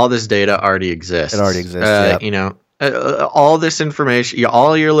information, all this data already exists. It already exists, all this information,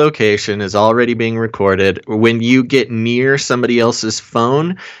 all your location is already being recorded. When you get near somebody else's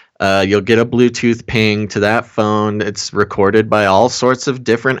phone, you'll get a Bluetooth ping to that phone. It's recorded by all sorts of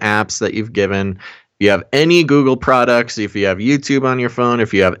different apps that you've given. If you have any Google products, if you have YouTube on your phone,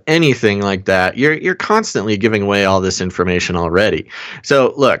 if you have anything like that, you're constantly giving away all this information already.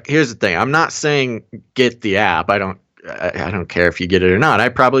 So look, here's the thing. I'm not saying get the app. I don't care if you get it or not. I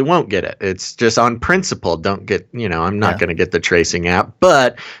probably won't get it. It's just on principle. Don't get, I'm not going to get the tracing app.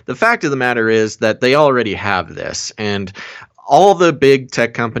 But the fact of the matter is that they already have this. And all the big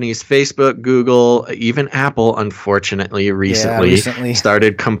tech companies, Facebook, Google, even Apple, unfortunately, recently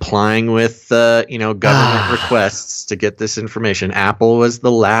started complying with, government requests to get this information. Apple was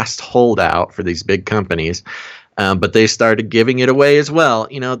the last holdout for these big companies. but they started giving it away as well.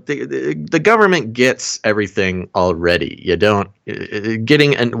 You know, the government gets everything already. You don't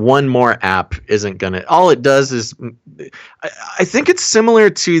getting one more app isn't gonna. All it does is, I think it's similar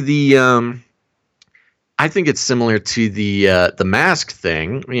to the. I think it's similar to the mask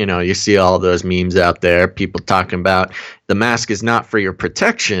thing. You know, you see all those memes out there, people talking about the mask is not for your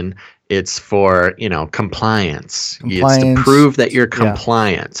protection. It's for, you know, compliance. It's to prove that you're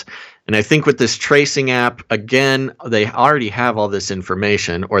compliant. Yeah. And I think with this tracing app, again, they already have all this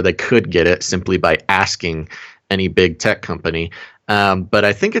information, or they could get it simply by asking any big tech company. But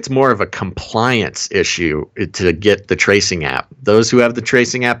I think it's more of a compliance issue to get the tracing app. Those who have the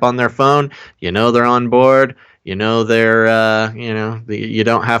tracing app on their phone, you know, they're on board. You know, they're, you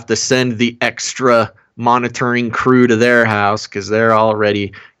don't have to send the extra monitoring crew to their house because they're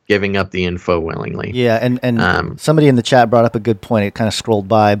already giving up the info willingly. Yeah, and somebody in the chat brought up a good point. It kind of scrolled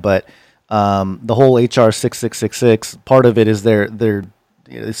by, but the whole HR 6666, part of it is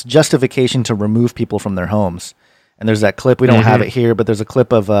it's justification to remove people from their homes. And there's that clip. We don't have it here, but there's a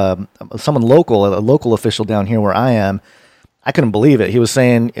clip of someone local, a local official down here where I am. I couldn't believe it. He was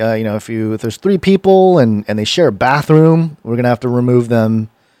saying, if there's 3 people and they share a bathroom, we're gonna have to remove them.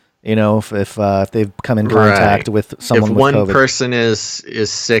 You know, if they've come in contact with someone with COVID. If one person is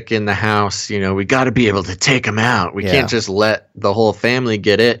sick in the house, you know, we got to be able to take them out. We can't just let the whole family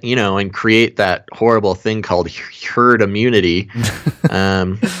get it, you know, and create that horrible thing called herd immunity.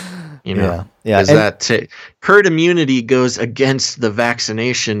 You know, herd immunity goes against the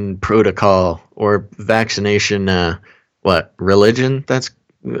vaccination protocol or vaccination, religion that's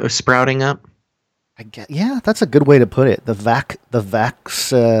sprouting up. That's a good way to put it. The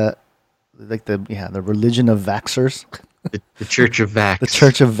religion of vaxxers. The Church of Vax. The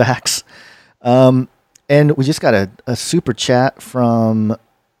Church of Vax. And we just got a super chat from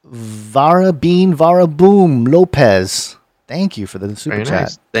Vara Boom Lopez. Thank you for the super very chat.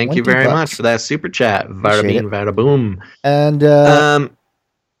 Nice. Thank you very much for that super chat, Vara Boom. And I'll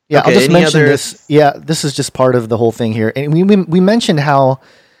just mention this. Yeah, this is just part of the whole thing here. And we mentioned how,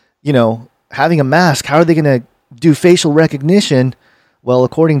 you know, having a mask, how are they going to do facial recognition? Well,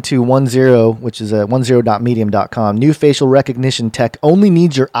 according to 10, which is 10.medium.com, new facial recognition tech only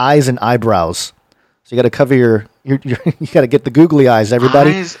needs your eyes and eyebrows. So you got to cover your you got to get the googly eyes,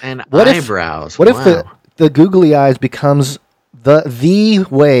 everybody. Eyes and eyebrows. What if the googly eyes becomes the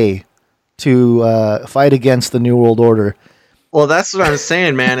way to fight against the New World Order? Well, that's what I'm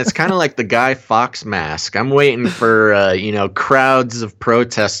saying, man. It's kind of like the Guy Fawkes mask. I'm waiting for crowds of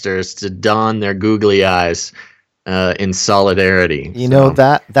protesters to don their googly eyes in solidarity. You know,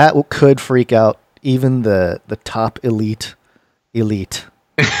 that could freak out even the top elite. You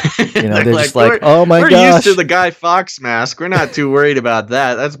know, they're just like, oh my gosh. We're used to the Guy Fawkes mask. We're not too worried about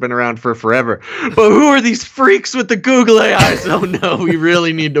that. That's been around for forever. But who are these freaks with the googly eyes? Oh no, we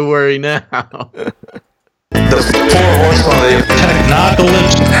really need to worry now. The 4 horsemen of the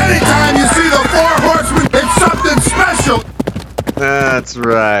Technocalypse. Anytime you see the 4 horsemen, it's something special. That's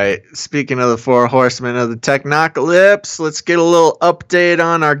right. Speaking of the 4 horsemen of the Technocalypse, let's get a little update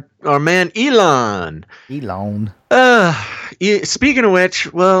on our man Elon. Speaking of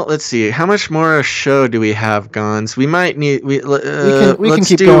which, well, let's see. How much more show do we have, Gons? We might need. We can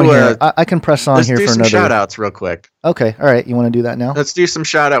keep going here. I can press on here for another. Let's do some shout-outs real quick. Okay, all right. You want to do that now? Let's do some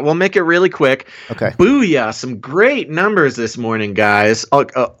shout-out. We'll make it really quick. Okay. Booyah! Some great numbers this morning, guys.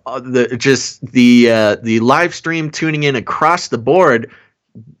 The live stream tuning in across the board.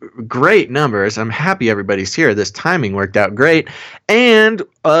 Great numbers. I'm happy everybody's here. This timing worked out great. And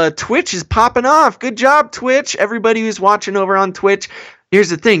Twitch is popping off. Good job, Twitch. Everybody who's watching over on Twitch. Here's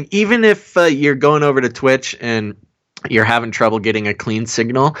the thing. Even if you're going over to Twitch and you're having trouble getting a clean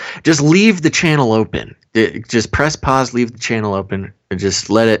signal, just leave the channel open. Just press pause, leave the channel open, and just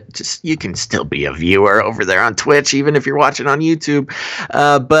let it. You can still be a viewer over there on Twitch, even if you're watching on YouTube.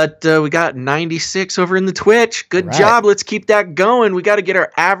 But we got 96 over in the Twitch. Good job. Let's keep that going. We got to get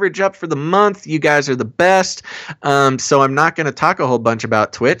our average up for the month. You guys are the best. So I'm not going to talk a whole bunch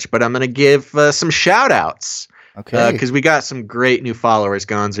about Twitch, but I'm going to give some shout outs. Okay. Because we got some great new followers,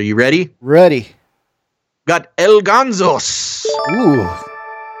 Gonz. Are you ready? Ready. Got El Gonzos. Ooh.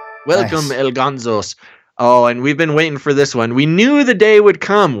 Welcome, nice. El Gonzos. Oh, and we've been waiting for this one. We knew the day would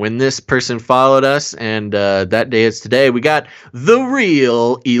come when this person followed us, and that day is today. We got the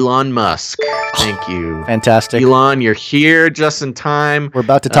real Elon Musk. Thank you. Fantastic. Elon, you're here just in time. We're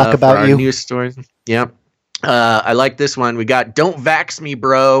about to talk about our you. News stories. Yep. I like this one. We got Don't Vax Me,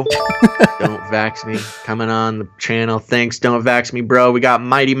 Bro. Don't Vax Me coming on the channel. Thanks, Don't Vax Me, Bro. We got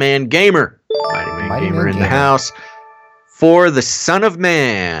Mighty Man Gamer. Mighty Man Gamer in the house. For the Son of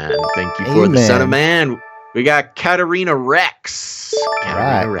Man. Thank you for the Son of Man. We got Katarina Rex. Katarina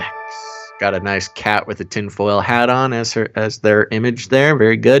Right. Rex. Got a nice cat with a tinfoil hat on as their image there.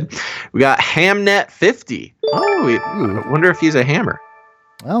 Very good. We got Hamnet50. I wonder if he's a hammer.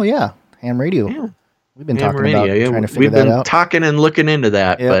 Oh yeah, ham radio. Yeah. We've been Ham talking about radio. trying to figure We've that been out. talking and looking into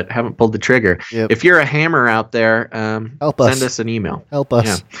that, Yep. but haven't pulled the trigger. Yep. If you're a hammer out there, Help us. send us an email. Help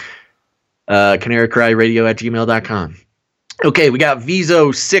us. canarycryradio@gmail.com. Okay, we got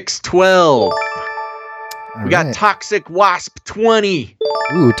Vizo612. All We got right. Toxic Wasp 20.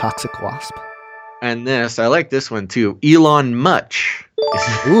 Ooh, Toxic Wasp. And this, I like this one too. Elon Much.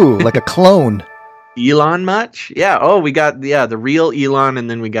 Ooh, like a clone. Elon Much? Yeah. Oh, we got the real Elon, and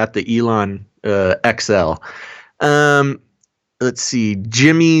then we got the Elon XL. Let's see.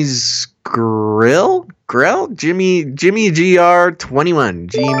 Jimmy's Grill? Jimmy GR21.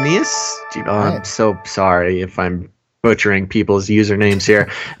 Genius? I'm Right. so sorry if I'm butchering people's usernames here.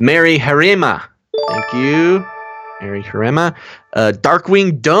 Mary Harima. Thank you. Mary Harima.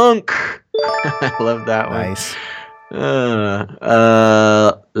 Darkwing Dunk. I love that one. Nice.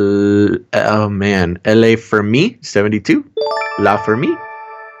 Oh man, LA for me 72, La for me.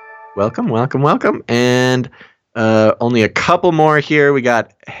 Welcome. And only a couple more here. We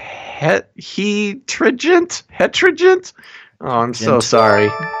got Hetrigent. Oh, I'm so sorry.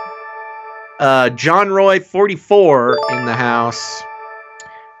 John Roy 44 in the house,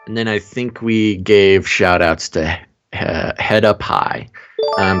 and then I think we gave shout outs to Head Up High.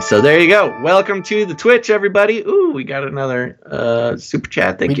 So there you go. Welcome to the Twitch, everybody. Ooh, we got another super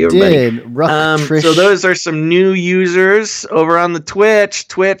chat. Thank you, everybody. Trish. So those are some new users over on the Twitch.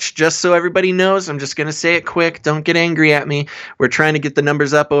 Just so everybody knows, I'm just going to say it quick. Don't get angry at me. We're trying to get the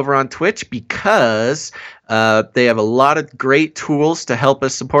numbers up over on Twitch because they have a lot of great tools to help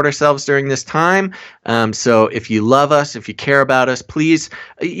us support ourselves during this time. So if you love us, if you care about us, please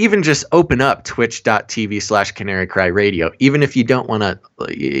even just open up twitch.tv/canarycryradio. Even if you don't want to,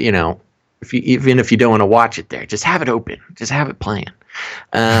 even if you don't want to watch it there, just have it open. Just have it playing.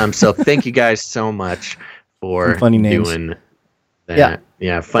 So thank you guys so much for Some funny names. doing that.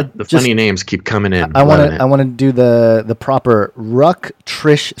 Yeah. Funny names keep coming in. I want to do the proper Ruck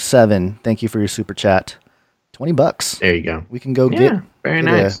Trish 7. Thank you for your super chat. $20. There you go. We can go Yeah, get very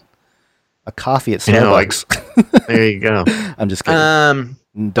get nice. a coffee at I know, Starbucks. There you go. I'm just kidding. Don't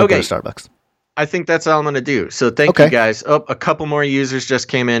okay. go to Starbucks. I think that's all I'm going to do. So thank you guys. Oh, a couple more users just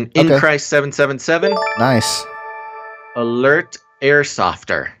came in. Okay. InChrist777. Nice. Alert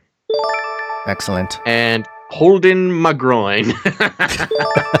Airsofter. Excellent. And Holden McGroin.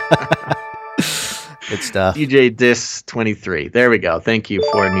 Good stuff. DJ Dis 23. There we go. Thank you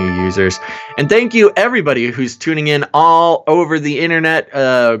for new users. And thank you everybody who's tuning in all over the internet.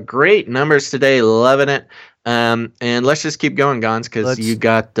 Great numbers today. Loving it. And let's just keep going, Gons, because you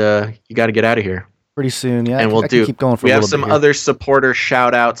got to get out of here. Pretty soon, yeah. And I can keep going for we a have little some bit here. other supporter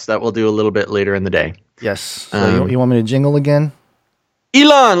shout outs that we'll do a little bit later in the day. Yes. So you want me to jingle again?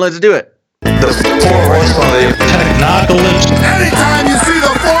 Elon, let's do it. Anytime you see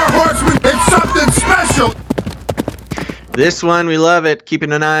the Four Horsemen, it's something special. This one, we love it.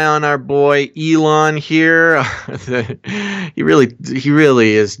 Keeping an eye on our boy Elon here. He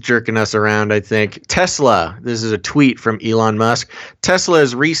really is jerking us around, I think. Tesla, this is a tweet from Elon Musk. Tesla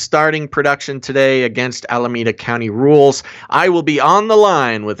is restarting production today against Alameda County rules. I will be on the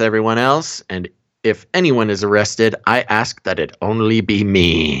line with everyone else, and if anyone is arrested, I ask that it only be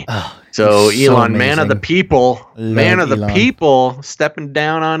me. So he's so Elon, man of the amazing. people, man of the Elon. people, stepping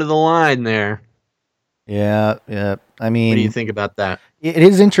down onto the line there. Yeah. I mean, What do you think about that? it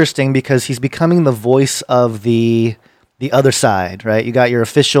is interesting because he's becoming the voice of the other side, right? You got your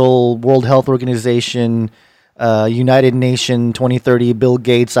official World Health Organization, United Nation 2030, Bill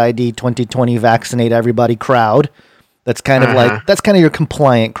Gates ID 2020, vaccinate everybody crowd. That's kind of like your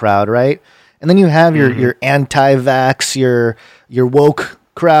compliant crowd, right? And then you have your anti-vax, your woke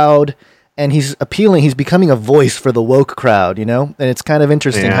crowd, and he's becoming a voice for the woke crowd, And it's kind of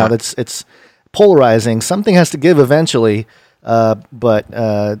interesting how it's polarizing. Something has to give eventually, but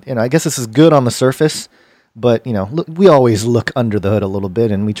I guess this is good on the surface. But we always look under the hood a little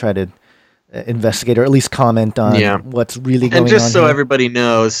bit, and we try to investigate or at least comment on what's really going on. And just so here. everybody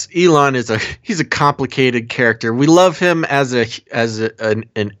knows, Elon he's a complicated character. We love him as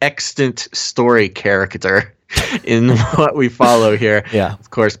an extant story character in what we follow here. Yeah. Of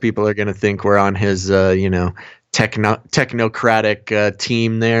course, people are going to think we're on his technocratic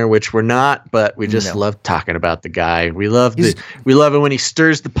team there, which we're not, but we just love talking about the guy. We love it when he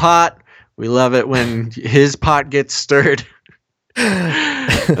stirs the pot. We love it when his pot gets stirred.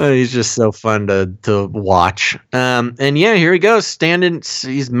 He's just so fun to watch. And yeah, here he goes, standing.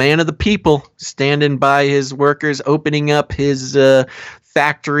 He's man of the people, standing by his workers, opening up his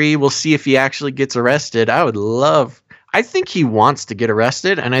factory. We'll see if he actually gets arrested. I think he wants to get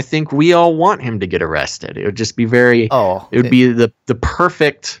arrested, and I think we all want him to get arrested. It would just be be the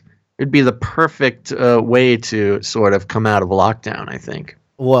perfect. It'd be the perfect way to sort of come out of lockdown, I think.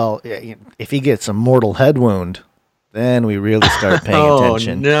 Well, if he gets a mortal head wound, then we really start paying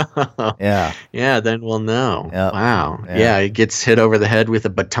attention. No. Yeah. Yeah, then we'll know. Yep. Wow. Yeah. Yeah, he gets hit over the head with a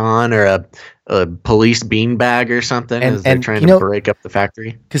baton or a police beanbag or something as they're trying to break up the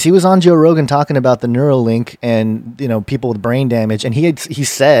factory. Because he was on Joe Rogan talking about the Neuralink and people with brain damage, and he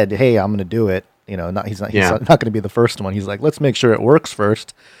said, "Hey, I'm going to do it." He's not going to be the first one. He's like, "Let's make sure it works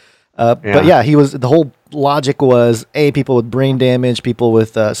first." But yeah, the whole logic was, people with brain damage, people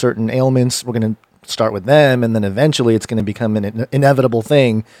with certain ailments, we're going to start with them, and then eventually it's going to become an inevitable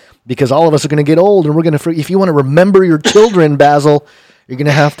thing because all of us are going to get old, and we're going to. If you want to remember your children, Basil, you're going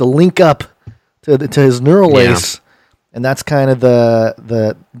to have to link up to his neural lace, and that's kind of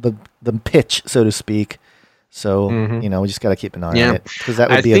the pitch, so to speak. So we just got to keep an eye on it because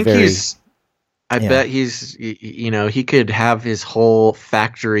that would be a very. I bet he could have his whole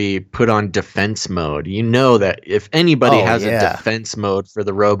factory put on defense mode. That if anybody has a defense mode for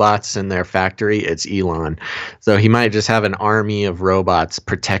the robots in their factory, it's Elon. So he might just have an army of robots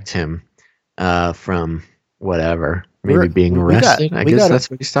protect him from whatever, maybe being arrested. I guess that's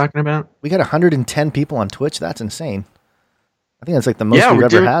what he's talking about. We got 110 people on Twitch. That's insane. I think that's like the most we've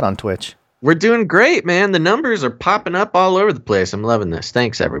ever had on Twitch. We're doing great, man. The numbers are popping up all over the place. I'm loving this.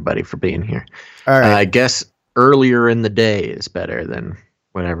 Thanks, everybody, for being here. All right. I guess earlier in the day is better than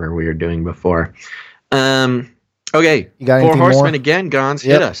whatever we were doing before. Okay. You got 4 Horsemen more? again, Gons.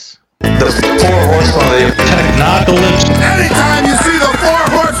 Hit us. The 4 Horsemen of Technopolis. Anytime you see the 4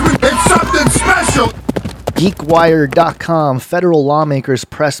 Horsemen, it's something special. GeekWire.com. Federal lawmakers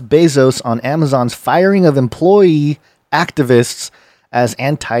press Bezos on Amazon's firing of employee activists as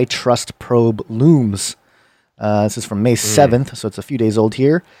antitrust probe looms. This is from May 7th, so it's a few days old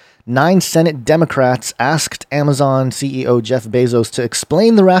here. 9 Senate Democrats asked Amazon CEO Jeff Bezos to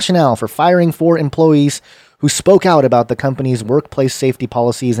explain the rationale for firing 4 employees who spoke out about the company's workplace safety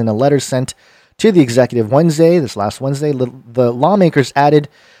policies in a letter sent to the executive this last Wednesday. The lawmakers added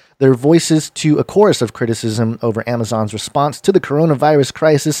their voices to a chorus of criticism over Amazon's response to the coronavirus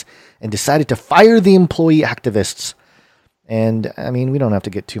crisis and decided to fire the employee activists. And, I mean, we don't have to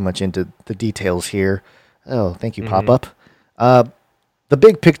get too much into the details here. Oh, thank you, Pop-Up. The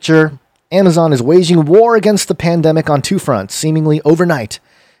big picture, Amazon is waging war against the pandemic on 2 fronts, seemingly overnight.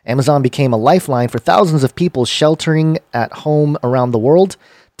 Amazon became a lifeline for thousands of people sheltering at home around the world.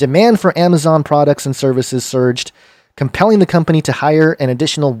 Demand for Amazon products and services surged, compelling the company to hire an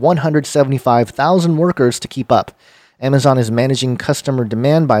additional 175,000 workers to keep up. Amazon is managing customer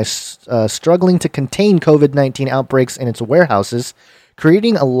demand by struggling to contain COVID-19 outbreaks in its warehouses,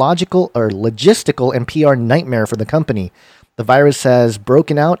 creating a logistical and PR nightmare for the company. The virus has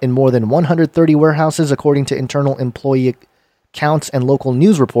broken out in more than 130 warehouses, according to internal employee counts and local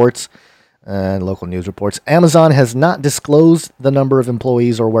news reports. Amazon has not disclosed the number of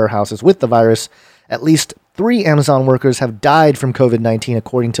employees or warehouses with the virus. At least 3 Amazon workers have died from COVID-19,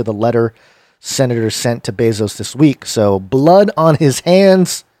 according to the letter senators sent to Bezos this week. So blood on his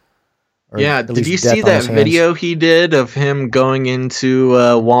hands. Yeah, did you see that video he did of him going into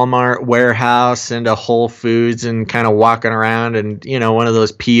a Walmart warehouse and a Whole Foods and kind of walking around and, one of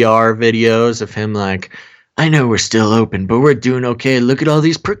those PR videos of him like, I know we're still open, but we're doing okay. Look at all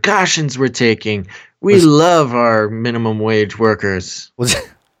these precautions we're taking. We love our minimum wage workers.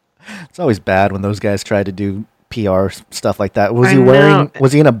 It's always bad when those guys try to do PR stuff like that. Was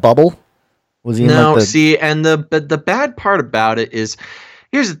he in a bubble? Was he see, and the bad part about it is,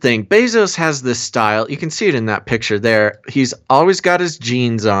 here's the thing. Bezos has this style. You can see it in that picture there. He's always got his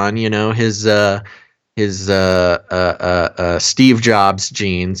jeans on, his Steve Jobs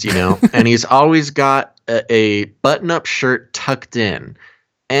jeans, and he's always got a button-up shirt tucked in.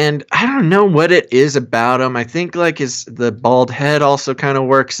 And I don't know what it is about him. I think like the bald head also kind of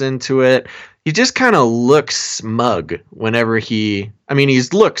works into it. He just kind of looks smug whenever he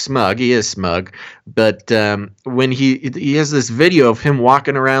looks smug. He is smug. But when he has this video of him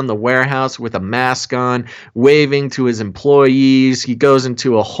walking around the warehouse with a mask on, waving to his employees. He goes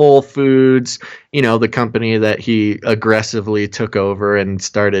into a Whole Foods, the company that he aggressively took over and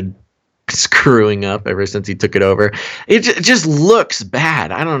started screwing up ever since he took it over. It just looks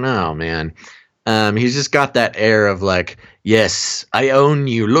bad. I don't know, man. He's just got that air of like, yes, I own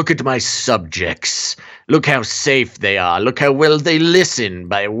you. Look at my subjects. Look how safe they are. Look how well they listen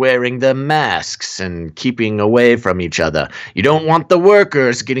by wearing their masks and keeping away from each other. You don't want the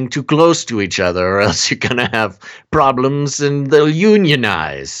workers getting too close to each other, or else you're going to have problems and they'll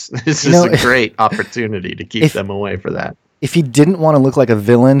unionize. This is a great opportunity to keep them away for that. If he didn't want to look like a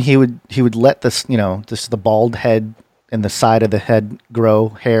villain, he would let this, just the bald head and the side of the head grow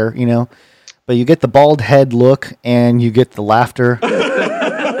hair, But you get the bald head look and you get the laughter.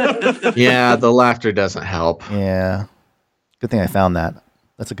 Yeah, the laughter doesn't help. Yeah. Good thing I found that.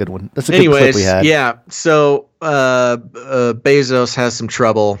 That's a good one. That's a good clip we had. Yeah. So Bezos has some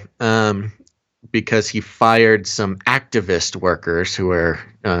trouble because he fired some activist workers who are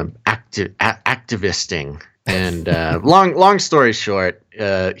activisting. And long story short,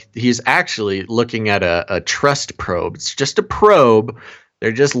 he's actually looking at a trust probe. It's just a probe.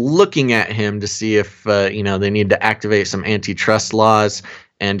 They're just looking at him to see if they need to activate some antitrust laws.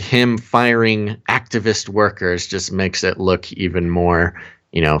 And him firing activist workers just makes it look even more,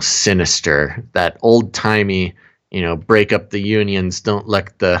 sinister. That old timey, break up the unions, don't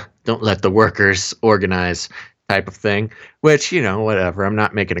let the workers organize type of thing. Which, whatever. I'm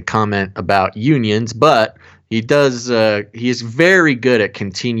not making a comment about unions, but he does. He is very good at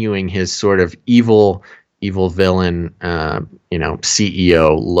continuing his sort of evil villain,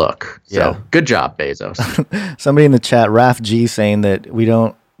 CEO look. So good job, Bezos. Somebody in the chat, Raf G, saying that we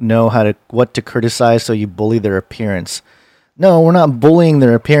don't know what to criticize, so you bully their appearance. No, we're not bullying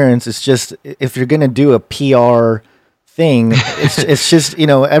their appearance. It's just if you're going to do a PR thing, it's just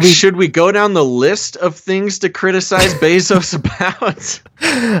Should we go down the list of things to criticize Bezos about?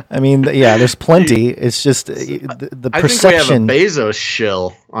 I mean, yeah, there's plenty. It's just the perception. I think we have a Bezos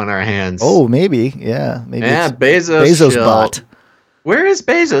shill on our hands. Oh, maybe, yeah, maybe. Yeah, Bezos shill. Bot. Where is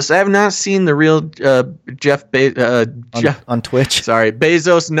Bezos? I have not seen the real Jeff on Twitch. Sorry,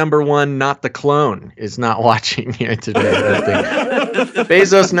 Bezos #1, not the clone, is not watching here today. I think.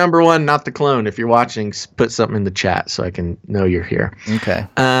 Bezos #1, not the clone. If you're watching, put something in the chat so I can know you're here. Okay.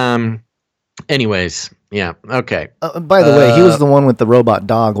 Anyways, yeah. Okay. By the way, he was the one with the robot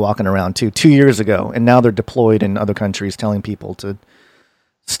dog walking around too 2 years ago, and now they're deployed in other countries, telling people to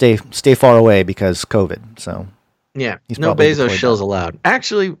stay far away because COVID. So. Yeah, no Bezos shills allowed.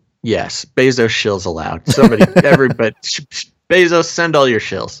 Actually, yes, Bezos shills allowed. Everybody, Bezos, send all your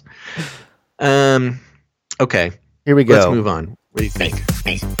shills. Okay, here we go. Let's move on. What do you think?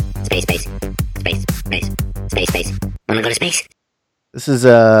 Space. Wanna go to space? This is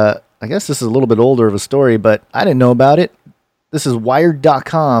I guess this is a little bit older of a story, but I didn't know about it. This is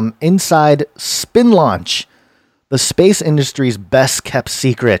Wired.com inside spin launch, the space industry's best kept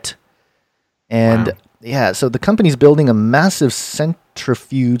secret, and. Wow. Yeah, so the company's building a massive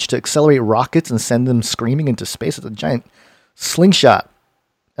centrifuge to accelerate rockets and send them screaming into space. It's a giant slingshot.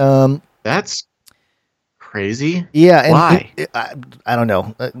 That's crazy. Yeah, and why? I don't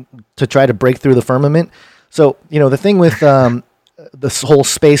know. To try to break through the firmament. So, the thing with this whole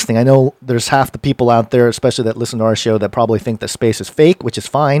space thing, I know there's half the people out there, especially that listen to our show, that probably think that space is fake, which is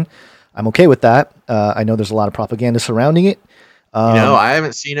fine. I'm okay with that. I know there's a lot of propaganda surrounding it. I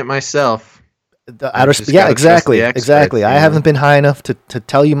haven't seen it myself. The outer space, yeah, exactly. I haven't been high enough to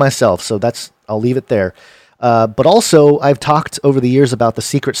tell you myself, so I'll leave it there. But also, I've talked over the years about the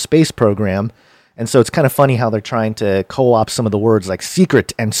secret space program, and so it's kind of funny how they're trying to co-opt some of the words like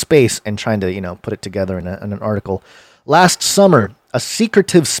secret and space and trying to put it together in an article. Last summer, a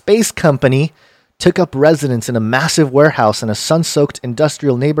secretive space company took up residence in a massive warehouse in a sun-soaked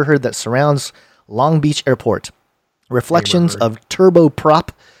industrial neighborhood that surrounds Long Beach Airport. Reflections of turboprop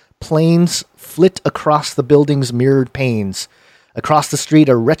planes flit across the building's mirrored panes. Across the street,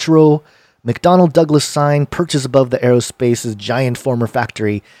 a retro McDonnell Douglas sign perches above the aerospace's giant former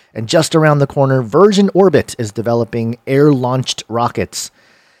factory, and just around the corner, Virgin Orbit is developing air-launched rockets.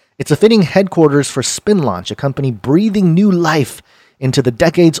 It's a fitting headquarters for Spin Launch, a company breathing new life into the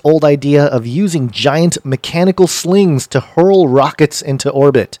decades-old idea of using giant mechanical slings to hurl rockets into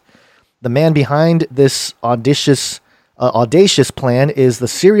orbit. The man behind this audacious plan is the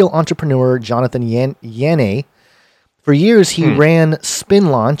serial entrepreneur Jonathan Yannet. For years, he ran Spin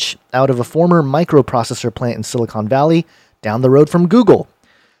Launch out of a former microprocessor plant in Silicon Valley, down the road from Google.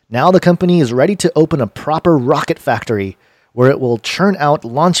 Now the company is ready to open a proper rocket factory where it will churn out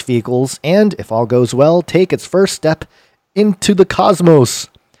launch vehicles and, if all goes well, take its first step into the cosmos.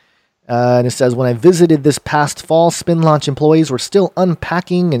 And it says, when I visited this past fall, Spin Launch employees were still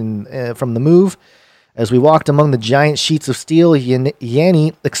unpacking from the move. As we walked among the giant sheets of steel,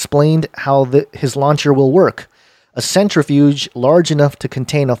 Yanni explained how his launcher will work. A centrifuge large enough to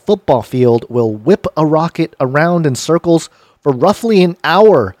contain a football field will whip a rocket around in circles for roughly an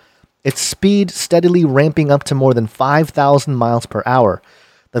hour, its speed steadily ramping up to more than 5,000 miles per hour.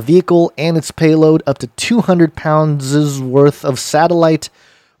 The vehicle and its payload, up to 200 pounds worth of satellite,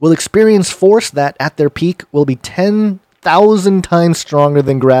 will experience force that, at their peak, will be 10,000 times stronger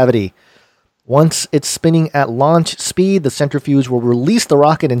than gravity. Once it's spinning at launch speed, the centrifuge will release the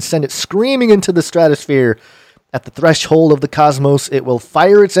rocket and send it screaming into the stratosphere. At the threshold of the cosmos, it will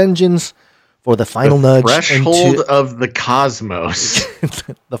fire its engines for the final nudge. Threshold of the cosmos.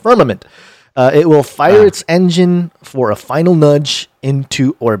 The firmament. It will fire its engine for a final nudge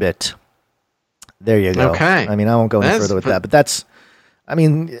into orbit. There you go. Okay. I mean, I won't go any further with that, but that's, I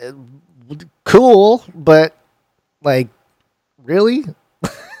mean, cool, but like, really?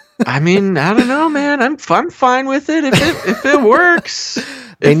 I mean, I don't know, man. I'm fine with it if it works.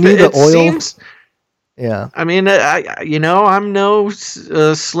 They need the oil. Yeah. I mean, I'm no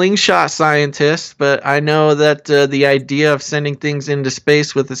slingshot scientist, but I know that the idea of sending things into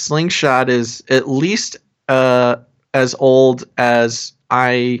space with a slingshot is at least as old as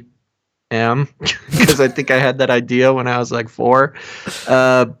I am, because I think I had that idea when I was like 4.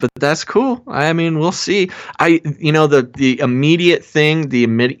 But that's cool. I mean, we'll see. The immediate thing, the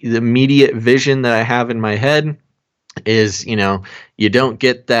immediate vision that I have in my head is, you don't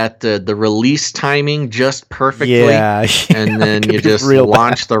get that the release timing just perfectly, and then you just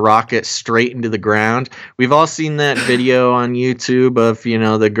launch the rocket straight into the ground. We've all seen that video on YouTube of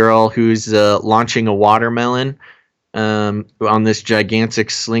the girl who's launching a watermelon on this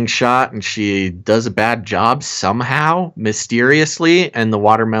gigantic slingshot, and she does a bad job somehow, mysteriously, and the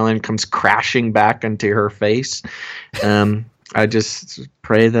watermelon comes crashing back into her face. I just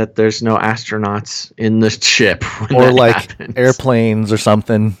pray that there's no astronauts in the ship, or like happens. Airplanes or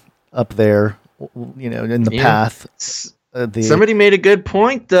something up there, in the path. Somebody made a good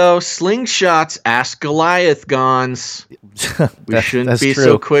point, though. Slingshots, ask Goliath, Gons. We shouldn't be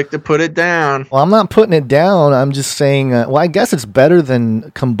so quick to put it down. Well, I'm not putting it down. I'm just saying, I guess it's better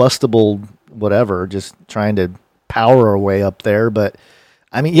than combustible whatever, just trying to power our way up there. But,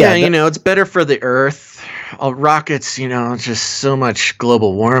 I mean, it's better for the Earth. Rockets, just so much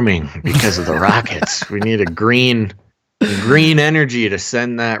global warming because of the rockets. We need a green energy to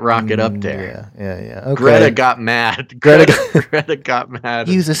send that rocket up there. Yeah. Okay. Greta got mad. Greta got mad.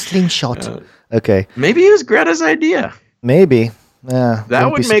 Use a slingshot. Okay. Maybe it was Greta's idea. Maybe. Yeah.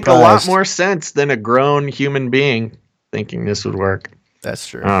 That would make a lot more sense than a grown human being thinking this would work. That's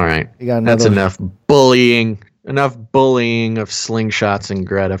true. All right. That's enough bullying. Enough bullying of slingshots and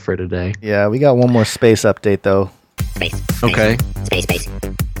Greta for today. Yeah, we got one more space update, though. Space. Okay. Space.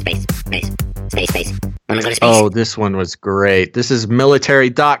 Wanna go to space? Oh, this one was great. This is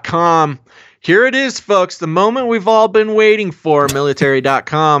military.com. Here it is, folks. The moment we've all been waiting for.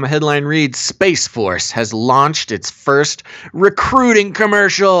 Military.com. Headline reads, Space Force has launched its first recruiting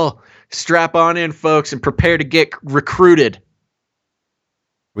commercial. Strap on in, folks, and prepare to get recruited. Are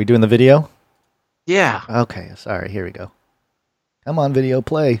we doing the video? Yeah. Okay, sorry. Here we go. Come on, video,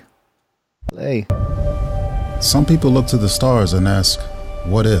 play. Play. Some people look to the stars and ask,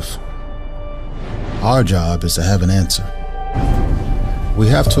 what if? Our job is to have an answer. We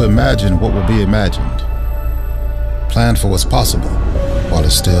have to imagine what will be imagined. Plan for what's possible while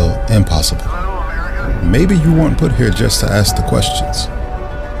it's still impossible. Maybe you weren't put here just to ask the questions.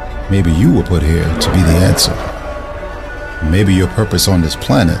 Maybe you were put here to be the answer. Maybe your purpose on this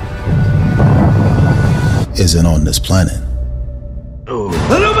planet isn't on this planet. Oh.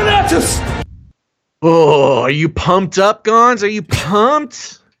 Illuminatus! Oh, are you pumped up, Gons? Are you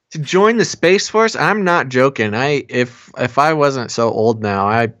pumped to join the Space Force? I'm not joking. If I wasn't so old now,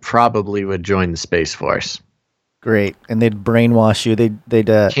 I probably would join the Space Force. Great. And they'd brainwash you.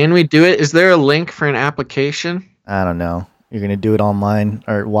 They'd Can we do it? Is there a link for an application? I don't know. You're going to do it online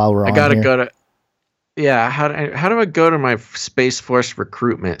or while we're on here? I got to go to... Yeah, how do I go to my Space Force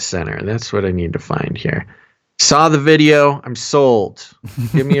recruitment center? That's what I need to find here. Saw the video. I'm sold.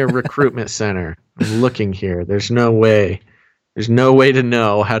 Give me a recruitment center. I'm looking here. There's no way. There's no way to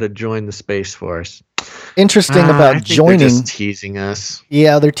know how to join the Space Force. Interesting about joining. They're just teasing us.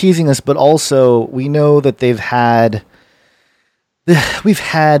 Yeah, they're teasing us, but also we know that we've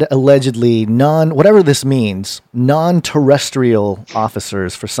had allegedly whatever this means, non-terrestrial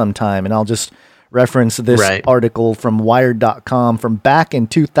officers for some time, and I'll just reference this article from Wired.com from back in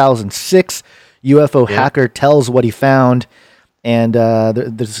 2006. UFO hacker tells what he found, and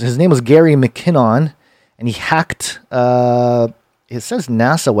his name was Gary McKinnon, and he hacked, it says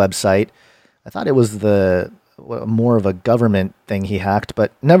NASA website. I thought it was more of a government thing he hacked,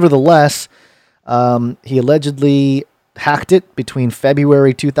 but nevertheless, He allegedly hacked it between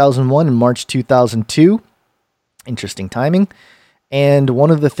February 2001 and March 2002. Interesting timing. And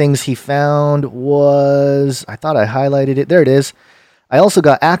one of the things he found was, I thought I highlighted it. There it is. I also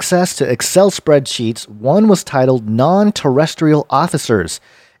got access to Excel spreadsheets. One was titled Non-Terrestrial Officers.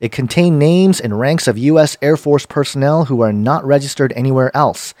 It contained names and ranks of U.S. Air Force personnel who are not registered anywhere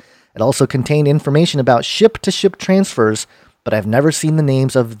else. It also contained information about ship-to-ship transfers, but I've never seen the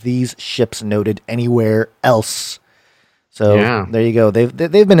names of these ships noted anywhere else. So There you go.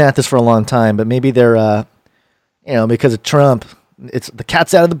 They've been at this for a long time, but maybe they're, because of Trump, it's the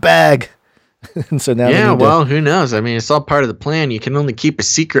cat's out of the bag. And so now who knows? I mean, it's all part of the plan. You can only keep a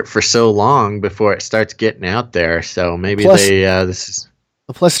secret for so long before it starts getting out there. So maybe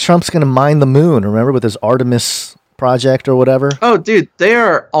Plus, Trump's going to mine the moon. Remember with his Artemis project or whatever? Oh, dude, they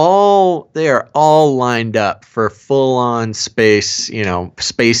are all lined up for full-on space.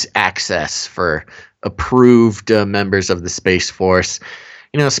 Space access for approved members of the Space Force.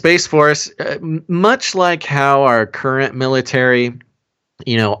 Space Force, much like how our current military,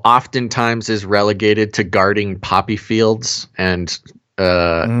 oftentimes is relegated to guarding poppy fields and,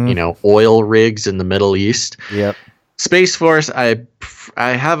 oil rigs in the Middle East. Yep. Space Force, I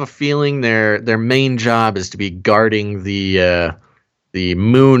have a feeling their main job is to be guarding the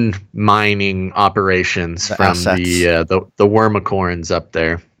moon mining operations from the wormicorns up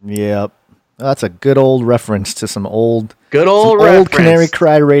there. Yep. That's a good old reference to some old reference. Canary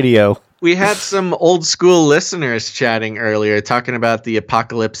Cry Radio. We had some old school listeners chatting earlier, talking about the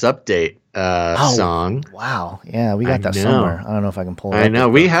Apocalypse Update song. Wow. Yeah, we got that somewhere. I don't know if I can pull it up. I know.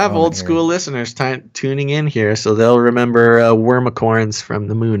 We have old school listeners tuning in here, so they'll remember Wormicorns from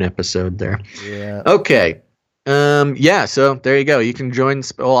the Moon episode there. Yeah. Okay. So there you go. You can join.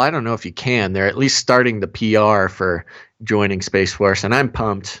 Well, I don't know if you can. They're at least starting the PR for joining Space Force, and I'm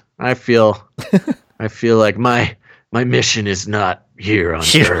pumped. I feel like my mission is not here on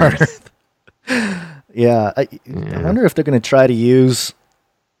Earth. Yeah, I wonder if they're going to try to use,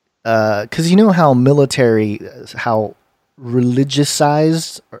 because you know how how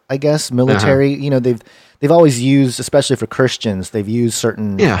religiousized, I guess, military. They've always used, especially for Christians, they've used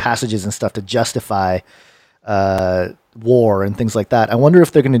certain passages and stuff to justify war and things like that. I wonder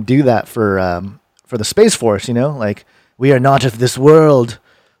if they're going to do that for the Space Force. Like, we are not of this world,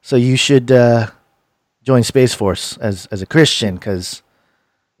 so you should join Space Force as a Christian, because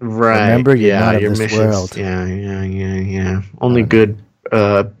remember, you're not of this world. Yeah. Only good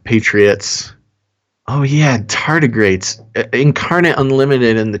patriots. Oh yeah, tardigrades. Incarnate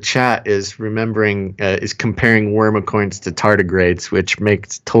Unlimited in the chat is comparing wormicorns to tardigrades, which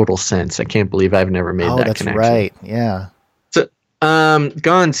makes total sense. I can't believe I've never made that connection. That's right. Yeah. So,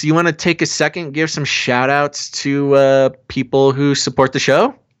 Guns, you want to take a second, give some shout outs to people who support the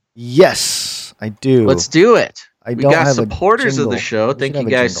show? Yes, I do. Let's do it. We got supporters of the show. Thank you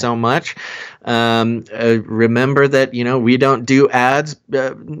guys so much. Remember that, we don't do ads,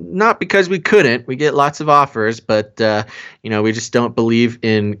 not because we couldn't. We get lots of offers, but, we just don't believe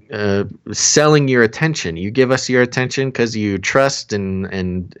in selling your attention. You give us your attention because you trust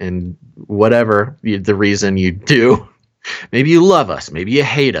and whatever the reason you do. Maybe you love us. Maybe you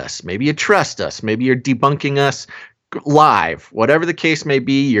hate us. Maybe you trust us. Maybe you're debunking us live. Whatever the case may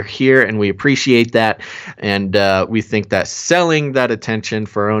be, you're here, and we appreciate that. And we think that selling that attention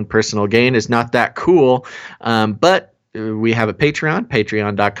for our own personal gain is not that cool. But we have a Patreon,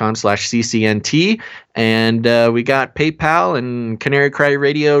 patreon.com/ccnt, and we got PayPal and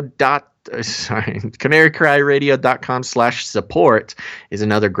canarycryradio.com/support is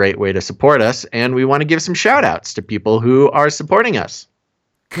another great way to support us. And we want to give some shout outs to people who are supporting us.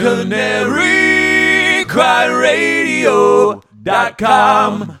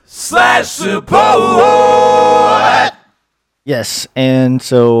 canarycryradio.com/support. Yes, and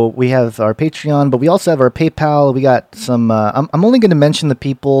so we have our Patreon, but we also have our PayPal. We got some. I'm only going to mention the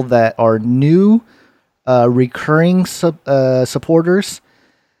people that are new, recurring supporters,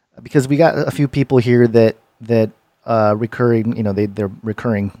 because we got a few people here that recurring. They're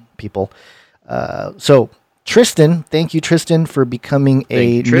recurring people. So Tristan, thank you, Tristan, for becoming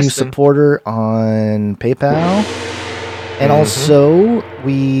a new supporter on PayPal. And also,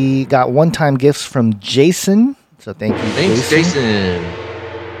 we got one-time gifts from Jason. So thank you, Thanks, Jason.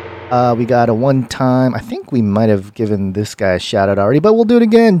 We got a one-time, I think we might have given this guy a shout-out already, but we'll do it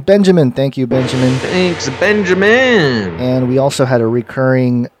again. Benjamin, thank you, Benjamin. Thanks, Benjamin. And we also had a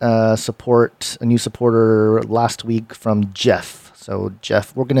recurring a new supporter last week from Jeff. So,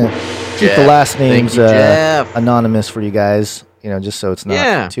 Jeff, we're going to keep the last names anonymous for you guys, just so it's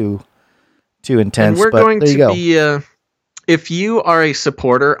not too intense. And we're going to be if you are a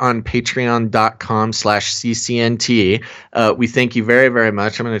supporter on patreon.com/ccnt, we thank you very, very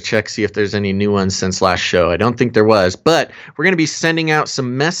much. I'm going to check, see if there's any new ones since last show. I don't think there was, but we're going to be sending out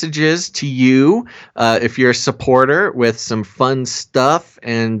some messages to you if you're a supporter with some fun stuff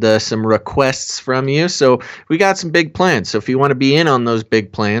and some requests from you. So we got some big plans. So if you want to be in on those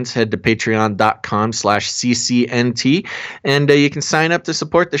big plans, head to patreon.com/ccnt and you can sign up to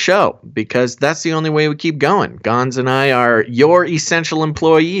support the show because that's the only way we keep going. Gons and I are your essential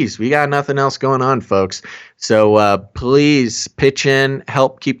employees. We got nothing else going on, folks. So please pitch in,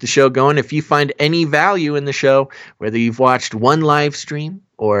 help keep the show going. If you find any value in the show, whether you've watched one live stream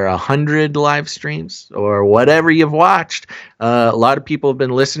or 100 live streams or whatever you've watched, a lot of people have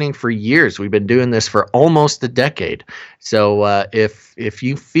been listening for years. We've been doing this for almost a decade. So if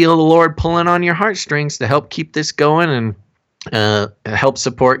you feel the Lord pulling on your heartstrings to help keep this going and help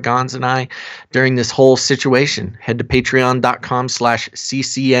support Gons and I during this whole situation, head to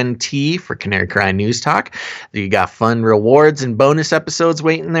patreon.com/ccnt for Canary Cry News Talk. You got fun rewards and bonus episodes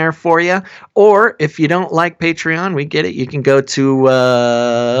waiting there for you. Or if you don't like Patreon, we get it. You can go to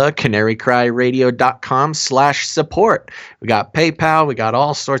canarycryradio.com/support. We got PayPal. We got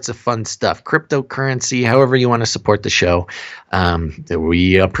all sorts of fun stuff, cryptocurrency, however you want to support the show.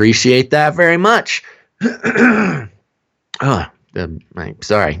 We appreciate that very much.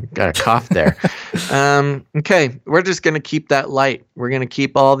 Sorry, got a cough there. Okay, we're just going to keep that light. We're going to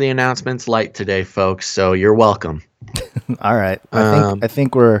keep all the announcements light today, folks, so you're welcome. All right. I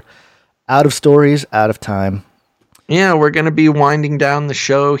think we're out of stories, out of time. Yeah, we're going to be winding down the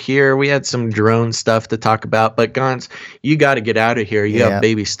show here. We had some drone stuff to talk about, but Gons, you got to get out of here. You have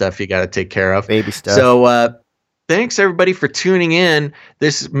baby stuff you got to take care of. Baby stuff. So, thanks, everybody, for tuning in.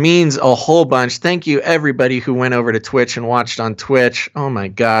 This means a whole bunch. Thank you, everybody who went over to Twitch and watched on Twitch. Oh, my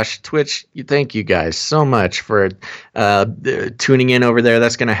gosh. Twitch, thank you guys so much for tuning in over there.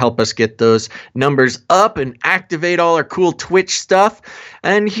 That's going to help us get those numbers up and activate all our cool Twitch stuff.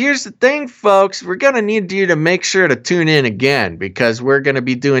 And here's the thing, folks. We're going to need you to make sure to tune in again because we're going to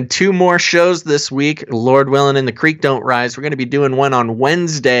be doing 2 more shows this week. Lord willing and the creek don't rise. We're going to be doing one on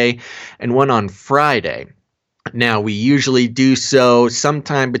Wednesday and one on Friday. Now, we usually do so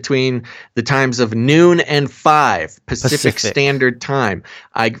sometime between the times of noon and 5 Pacific Standard Time.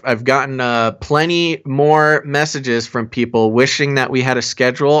 I've gotten plenty more messages from people wishing that we had a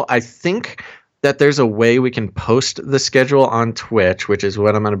schedule. I think that there's a way we can post the schedule on Twitch, which is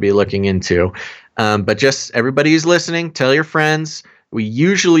what I'm going to be looking into. But just everybody who's listening, tell your friends. We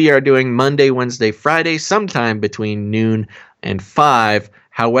usually are doing Monday, Wednesday, Friday, sometime between noon and 5.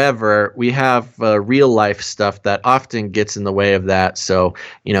 However, we have real life stuff that often gets in the way of that. So,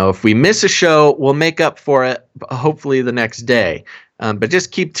 if we miss a show, we'll make up for it, hopefully the next day. But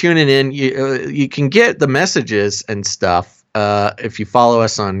just keep tuning in. You can get the messages and stuff if you follow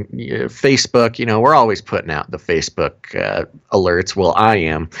us on Facebook. We're always putting out the Facebook alerts. Well, I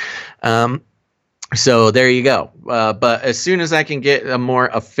am. So there you go. But as soon as I can get a more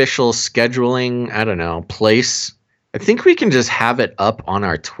official scheduling, place, I think we can just have it up on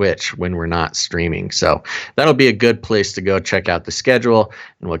our Twitch when we're not streaming. So that'll be a good place to go check out the schedule,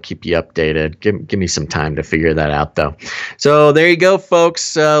 and we'll keep you updated. Give me some time to figure that out, though. So there you go,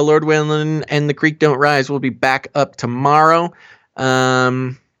 folks. Lord willing and the creek don't rise. We'll be back up tomorrow.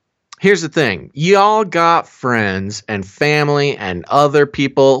 Here's the thing. Y'all got friends and family and other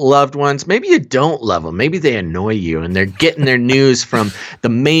people, loved ones. Maybe you don't love them. Maybe they annoy you and they're getting their news from the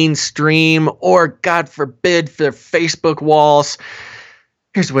mainstream or, God forbid, their Facebook walls.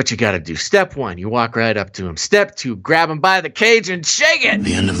 Here's what you got to do. Step 1, you walk right up to them. Step 2, grab them by the cage and shake it.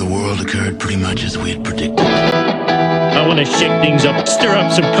 The end of the world occurred pretty much as we had predicted. I want to shake things up, stir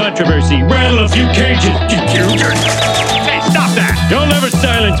up some controversy, rattle a few cages. Hey, stop that! You'll never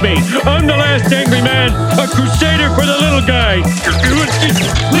silence me. I'm the last angry man, a crusader for the little guy.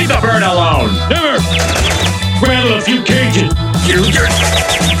 Leave the bird alone. Never. Rattle a few cages.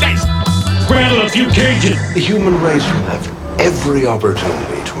 Rattle a few cages. The human race will have every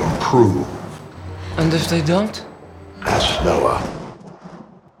opportunity to improve. And if they don't? Ask Noah.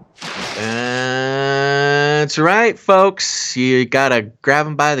 That's right, folks. You gotta grab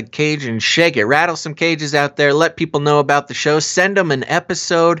them by the cage and shake it. Rattle some cages out there. Let people know about the show. Send them an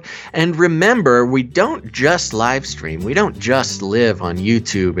episode. And remember, we don't just live stream. We don't just live on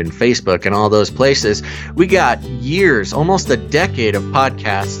YouTube and Facebook and all those places. We got years, almost a decade of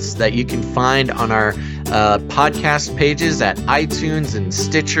podcasts that you can find on our podcast pages at iTunes and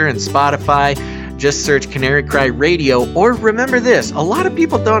Stitcher and Spotify. Just search Canary Cry Radio, or remember this, a lot of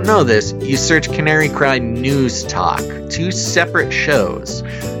people don't know this, you search Canary Cry News Talk, 2 separate shows.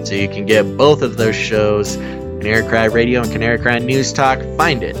 So you can get both of those shows Canary Cry Radio and Canary Cry News Talk.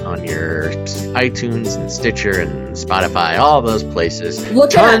 Find it on your iTunes and Stitcher and Spotify, all those places.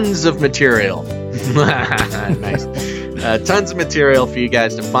 Tons of material. Nice. Tons of material for you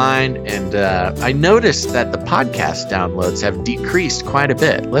guys to find. And I noticed that the podcast downloads have decreased quite a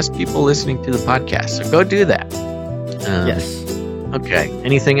bit. Less people listening to the podcast. So go do that. Yes. Okay.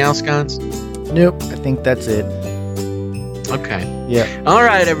 Anything else, Gons? Nope. I think that's it. Okay. Yeah. All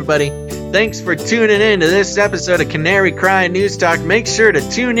right, everybody. Thanks for tuning in to this episode of Canary Cry News Talk. Make sure to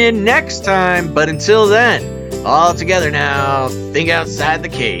tune in next time. But until then, all together now, think outside the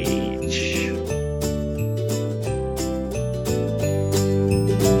cage.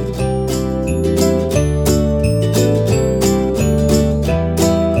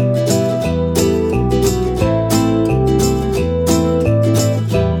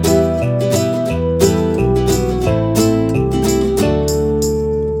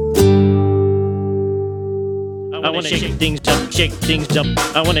 Shake things up, shake things up.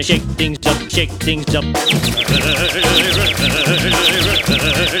 I wanna shake things up, shake things up. Leave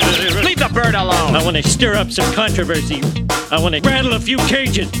the bird alone. I wanna stir up some controversy. I wanna rattle a few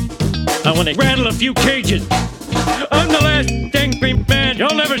cages. I'm the last angry man.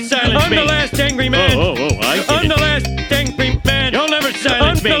 You'll never silence me. I'm the last angry man. I'm the last angry man. You'll never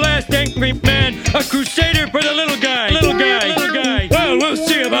silence me. I'm the last angry man. A crusader for the little guy. Well, we'll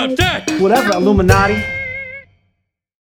see about that. Whatever, Illuminati.